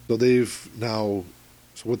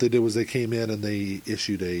so what they did was they came in and they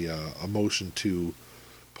issued a motion to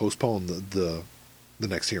postpone the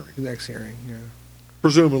next hearing. The next hearing, yeah.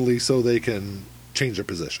 Presumably so they can change their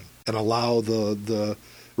position and allow the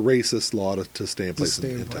racist law to stay in place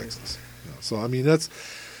in Texas. So I mean that's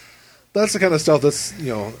the kind of stuff that's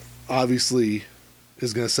obviously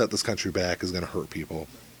is going to set this country back, is going to hurt people,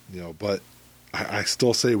 But I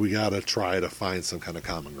still say we got to try to find some kind of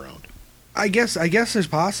common ground. I guess it's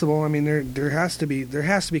possible. I mean there has to be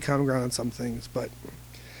common ground on some things, but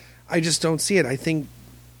I just don't see it. I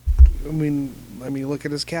mean look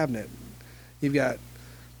at his cabinet. You've got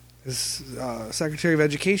his Secretary of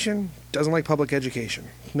Education doesn't like public education.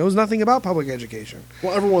 Knows nothing about public education.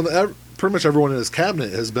 Well, pretty much everyone in his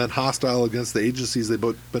cabinet has been hostile against the agencies they've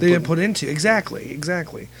been put into.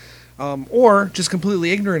 Exactly. Or just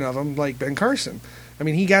completely ignorant of them, like Ben Carson. I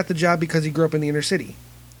mean, he got the job because he grew up in the inner city.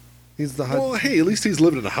 He's the Well, hey, at least he's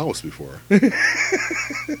lived in a house before.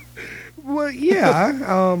 Well,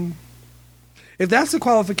 yeah. If that's the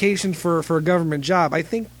qualification for a government job, I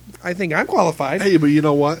think I'm qualified. Hey, but you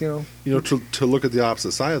know what? To look at the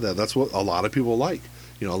opposite side of that, that's what a lot of people like.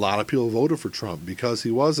 A lot of people voted for Trump because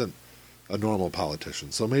he wasn't a normal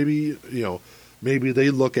politician. So maybe they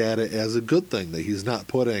look at it as a good thing that he's not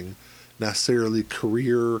putting necessarily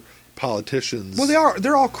career politicians. Well,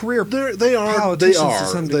 they're all career. They are politicians to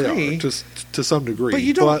some degree. To some degree. But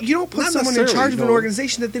you don't put someone in charge of an no.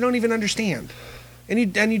 organization that they don't even understand. And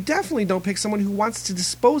you definitely don't pick someone who wants to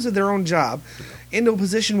dispose of their own job into a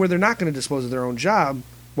position where they're not going to dispose of their own job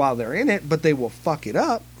while they're in it, but they will fuck it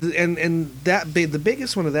up. And the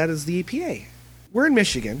biggest one of that is the EPA. We're in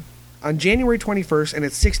Michigan on January 21st, and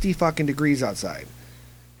it's 60 fucking degrees outside.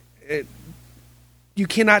 You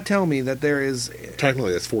cannot tell me that there is...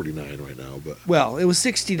 Technically, it's 49 right now, but... Well, it was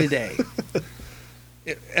 60 today.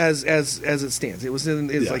 as it stands. It was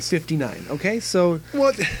like 59, okay? So...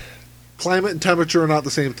 What... Climate and temperature are not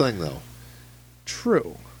the same thing, though.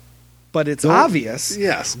 True. But it's obvious.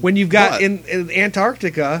 Yes. When you've got in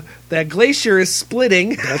Antarctica, that glacier is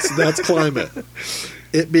splitting. That's climate.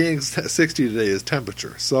 It being 60 today is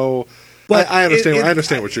temperature. So but I understand. I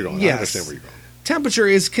understand what you're going. Yes. I understand where you're going. Temperature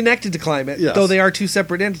is connected to climate, though they are two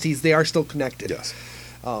separate entities. They are still connected. Yes.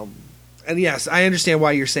 And yes, I understand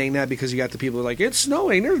why you're saying that, because you got the people who are like, it's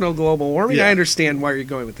snowing, there's no global warming. Yeah. I understand why you're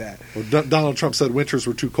going with that. Well, Donald Trump said winters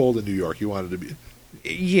were too cold in New York. He wanted to be...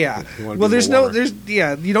 Yeah. Well,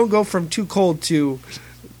 you don't go from too cold to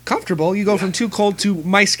comfortable. You go from too cold to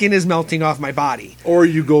my skin is melting off my body. Or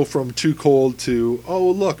you go from too cold to,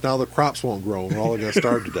 oh, look, now the crops won't grow and we're all going to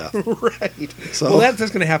starve to death. Right. So, well,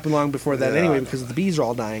 that's going to happen long before that anyway, because the bees are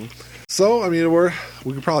all dying. So, I mean,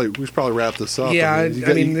 we should probably wrap this up. Yeah,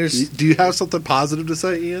 do you have something positive to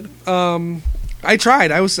say, Ian? I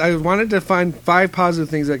tried. I wanted to find 5 positive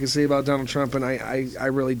things I could say about Donald Trump, and I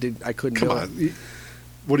really did. I couldn't do it.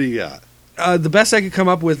 What do you got? The best I could come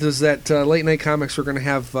up with is that late night comics were going to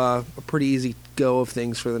have a pretty easy go of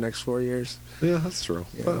things for the next 4 years. Yeah, that's true.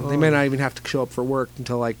 Yeah, they may not even have to show up for work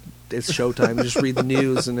until like it's showtime. Just read the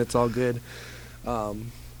news and it's all good.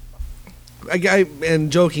 And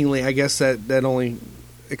jokingly, I guess that only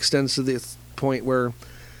extends to this point where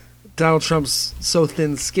Donald Trump's so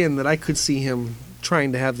thin-skinned that I could see him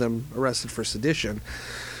trying to have them arrested for sedition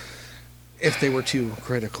if they were too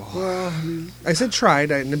critical. Well, I mean, I said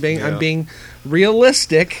tried. I'm being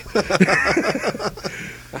realistic. I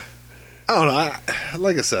don't know.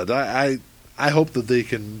 Like I said, I hope that they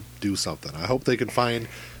can do something. I hope they can find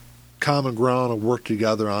common ground and work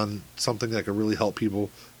together on something that can really help people,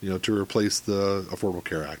 to replace the Affordable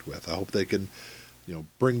Care Act with. I hope they can,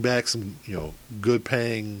 bring back some, good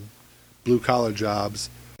paying blue collar jobs.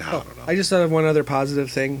 I don't know. I just thought of one other positive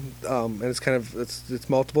thing, and it's kind of it's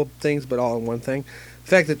multiple things, but all in one thing. The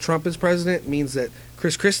fact that Trump is president means that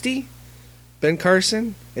Chris Christie, Ben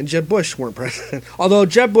Carson, and Jeb Bush weren't president. Although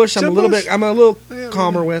Jeb Bush, I'm a little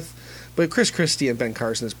calmer with, but Chris Christie and Ben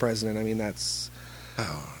Carson as president. I mean, that's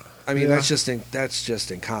just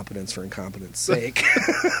incompetence for incompetence sake.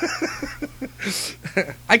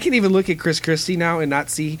 I can even look at Chris Christie now and not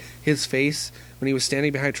see his face when he was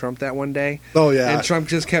standing behind Trump that one day. Oh, yeah. And Trump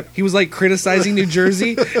he was like criticizing New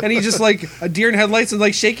Jersey, and he just like a deer in headlights and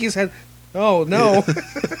like shaking his head. Oh, no. Yeah,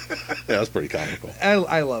 that's pretty comical.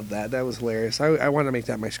 I love that. That was hilarious. I want to make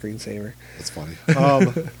that my screensaver. That's funny.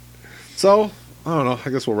 So, I don't know. I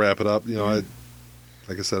guess we'll wrap it up.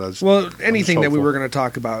 Like I said, anything that we were going to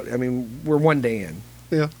talk about, I mean, we're one day in.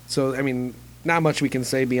 Yeah. So, I mean, not much we can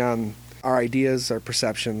say beyond our ideas, our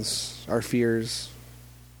perceptions, our fears.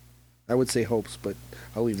 I would say hopes, but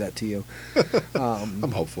I'll leave that to you.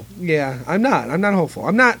 I'm hopeful. Yeah, I'm not hopeful.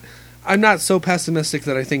 I'm not so pessimistic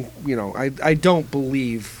that I think, I don't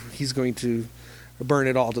believe he's going to burn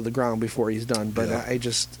it all to the ground before he's done. But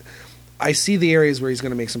I see the areas where he's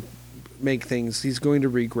going to make things. He's going to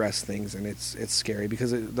regress things, and it's scary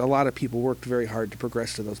because a lot of people worked very hard to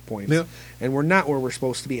progress to those points, and we're not where we're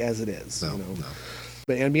supposed to be as it is. No.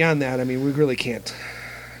 But beyond that, I mean, we really can't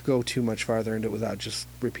go too much farther into it without just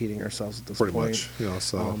repeating ourselves at this point. Pretty much,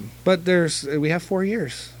 So. But we have 4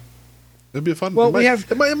 years. It'd be a fun. Well,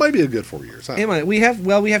 it might be a good 4 years. We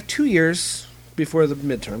have 2 years before the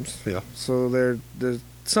midterms. Yeah. So there's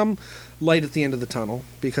some light at the end of the tunnel,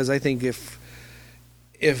 because I think if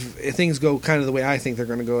things go kind of the way I think they're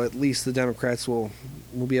going to go, at least the Democrats will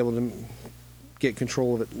be able to get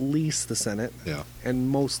control of at least the Senate. Yeah. And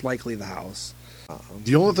most likely the House.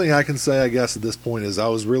 The only thing I can say, I guess, at this point is I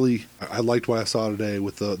liked what I saw today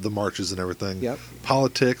with the marches and everything. Yep.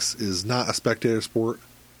 Politics is not a spectator sport.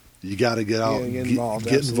 You got to get out,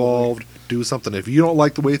 get involved, do something. If you don't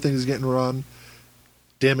like the way things are getting run,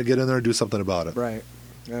 damn it, get in there and do something about it. Right.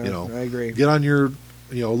 I agree. Get on your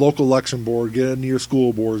local election board, get into your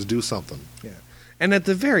school boards, do something. Yeah. And at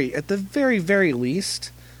the very, very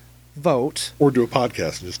least, vote. Or do a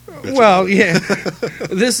podcast and just bitch Well, about it. yeah.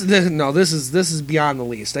 This is beyond the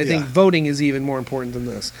least. I think Yeah. voting is even more important than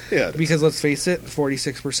this. Yeah, it is. Because let's face it,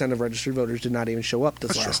 46% of registered voters did not even show up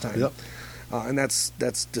this That's last true. time. Yep. And that's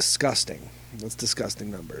disgusting. That's disgusting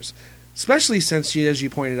numbers. Especially since, as you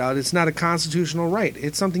pointed out, it's not a constitutional right.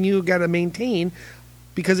 It's something you got to maintain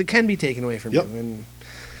because it can be taken away from Yep. you. And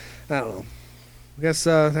I don't know. I guess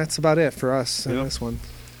that's about it for us in Yep. this one.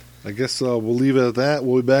 I guess we'll leave it at that.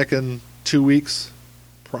 We'll be back in 2 weeks,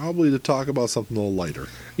 probably to talk about something a little lighter.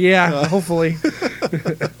 Yeah, hopefully.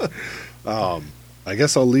 I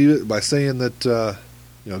guess I'll leave it by saying that,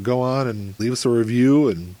 go on and leave us a review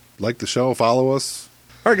and like the show, follow us.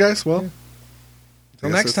 All right, guys. Well, Till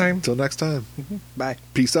next time. Till next time. Bye.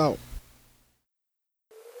 Peace out.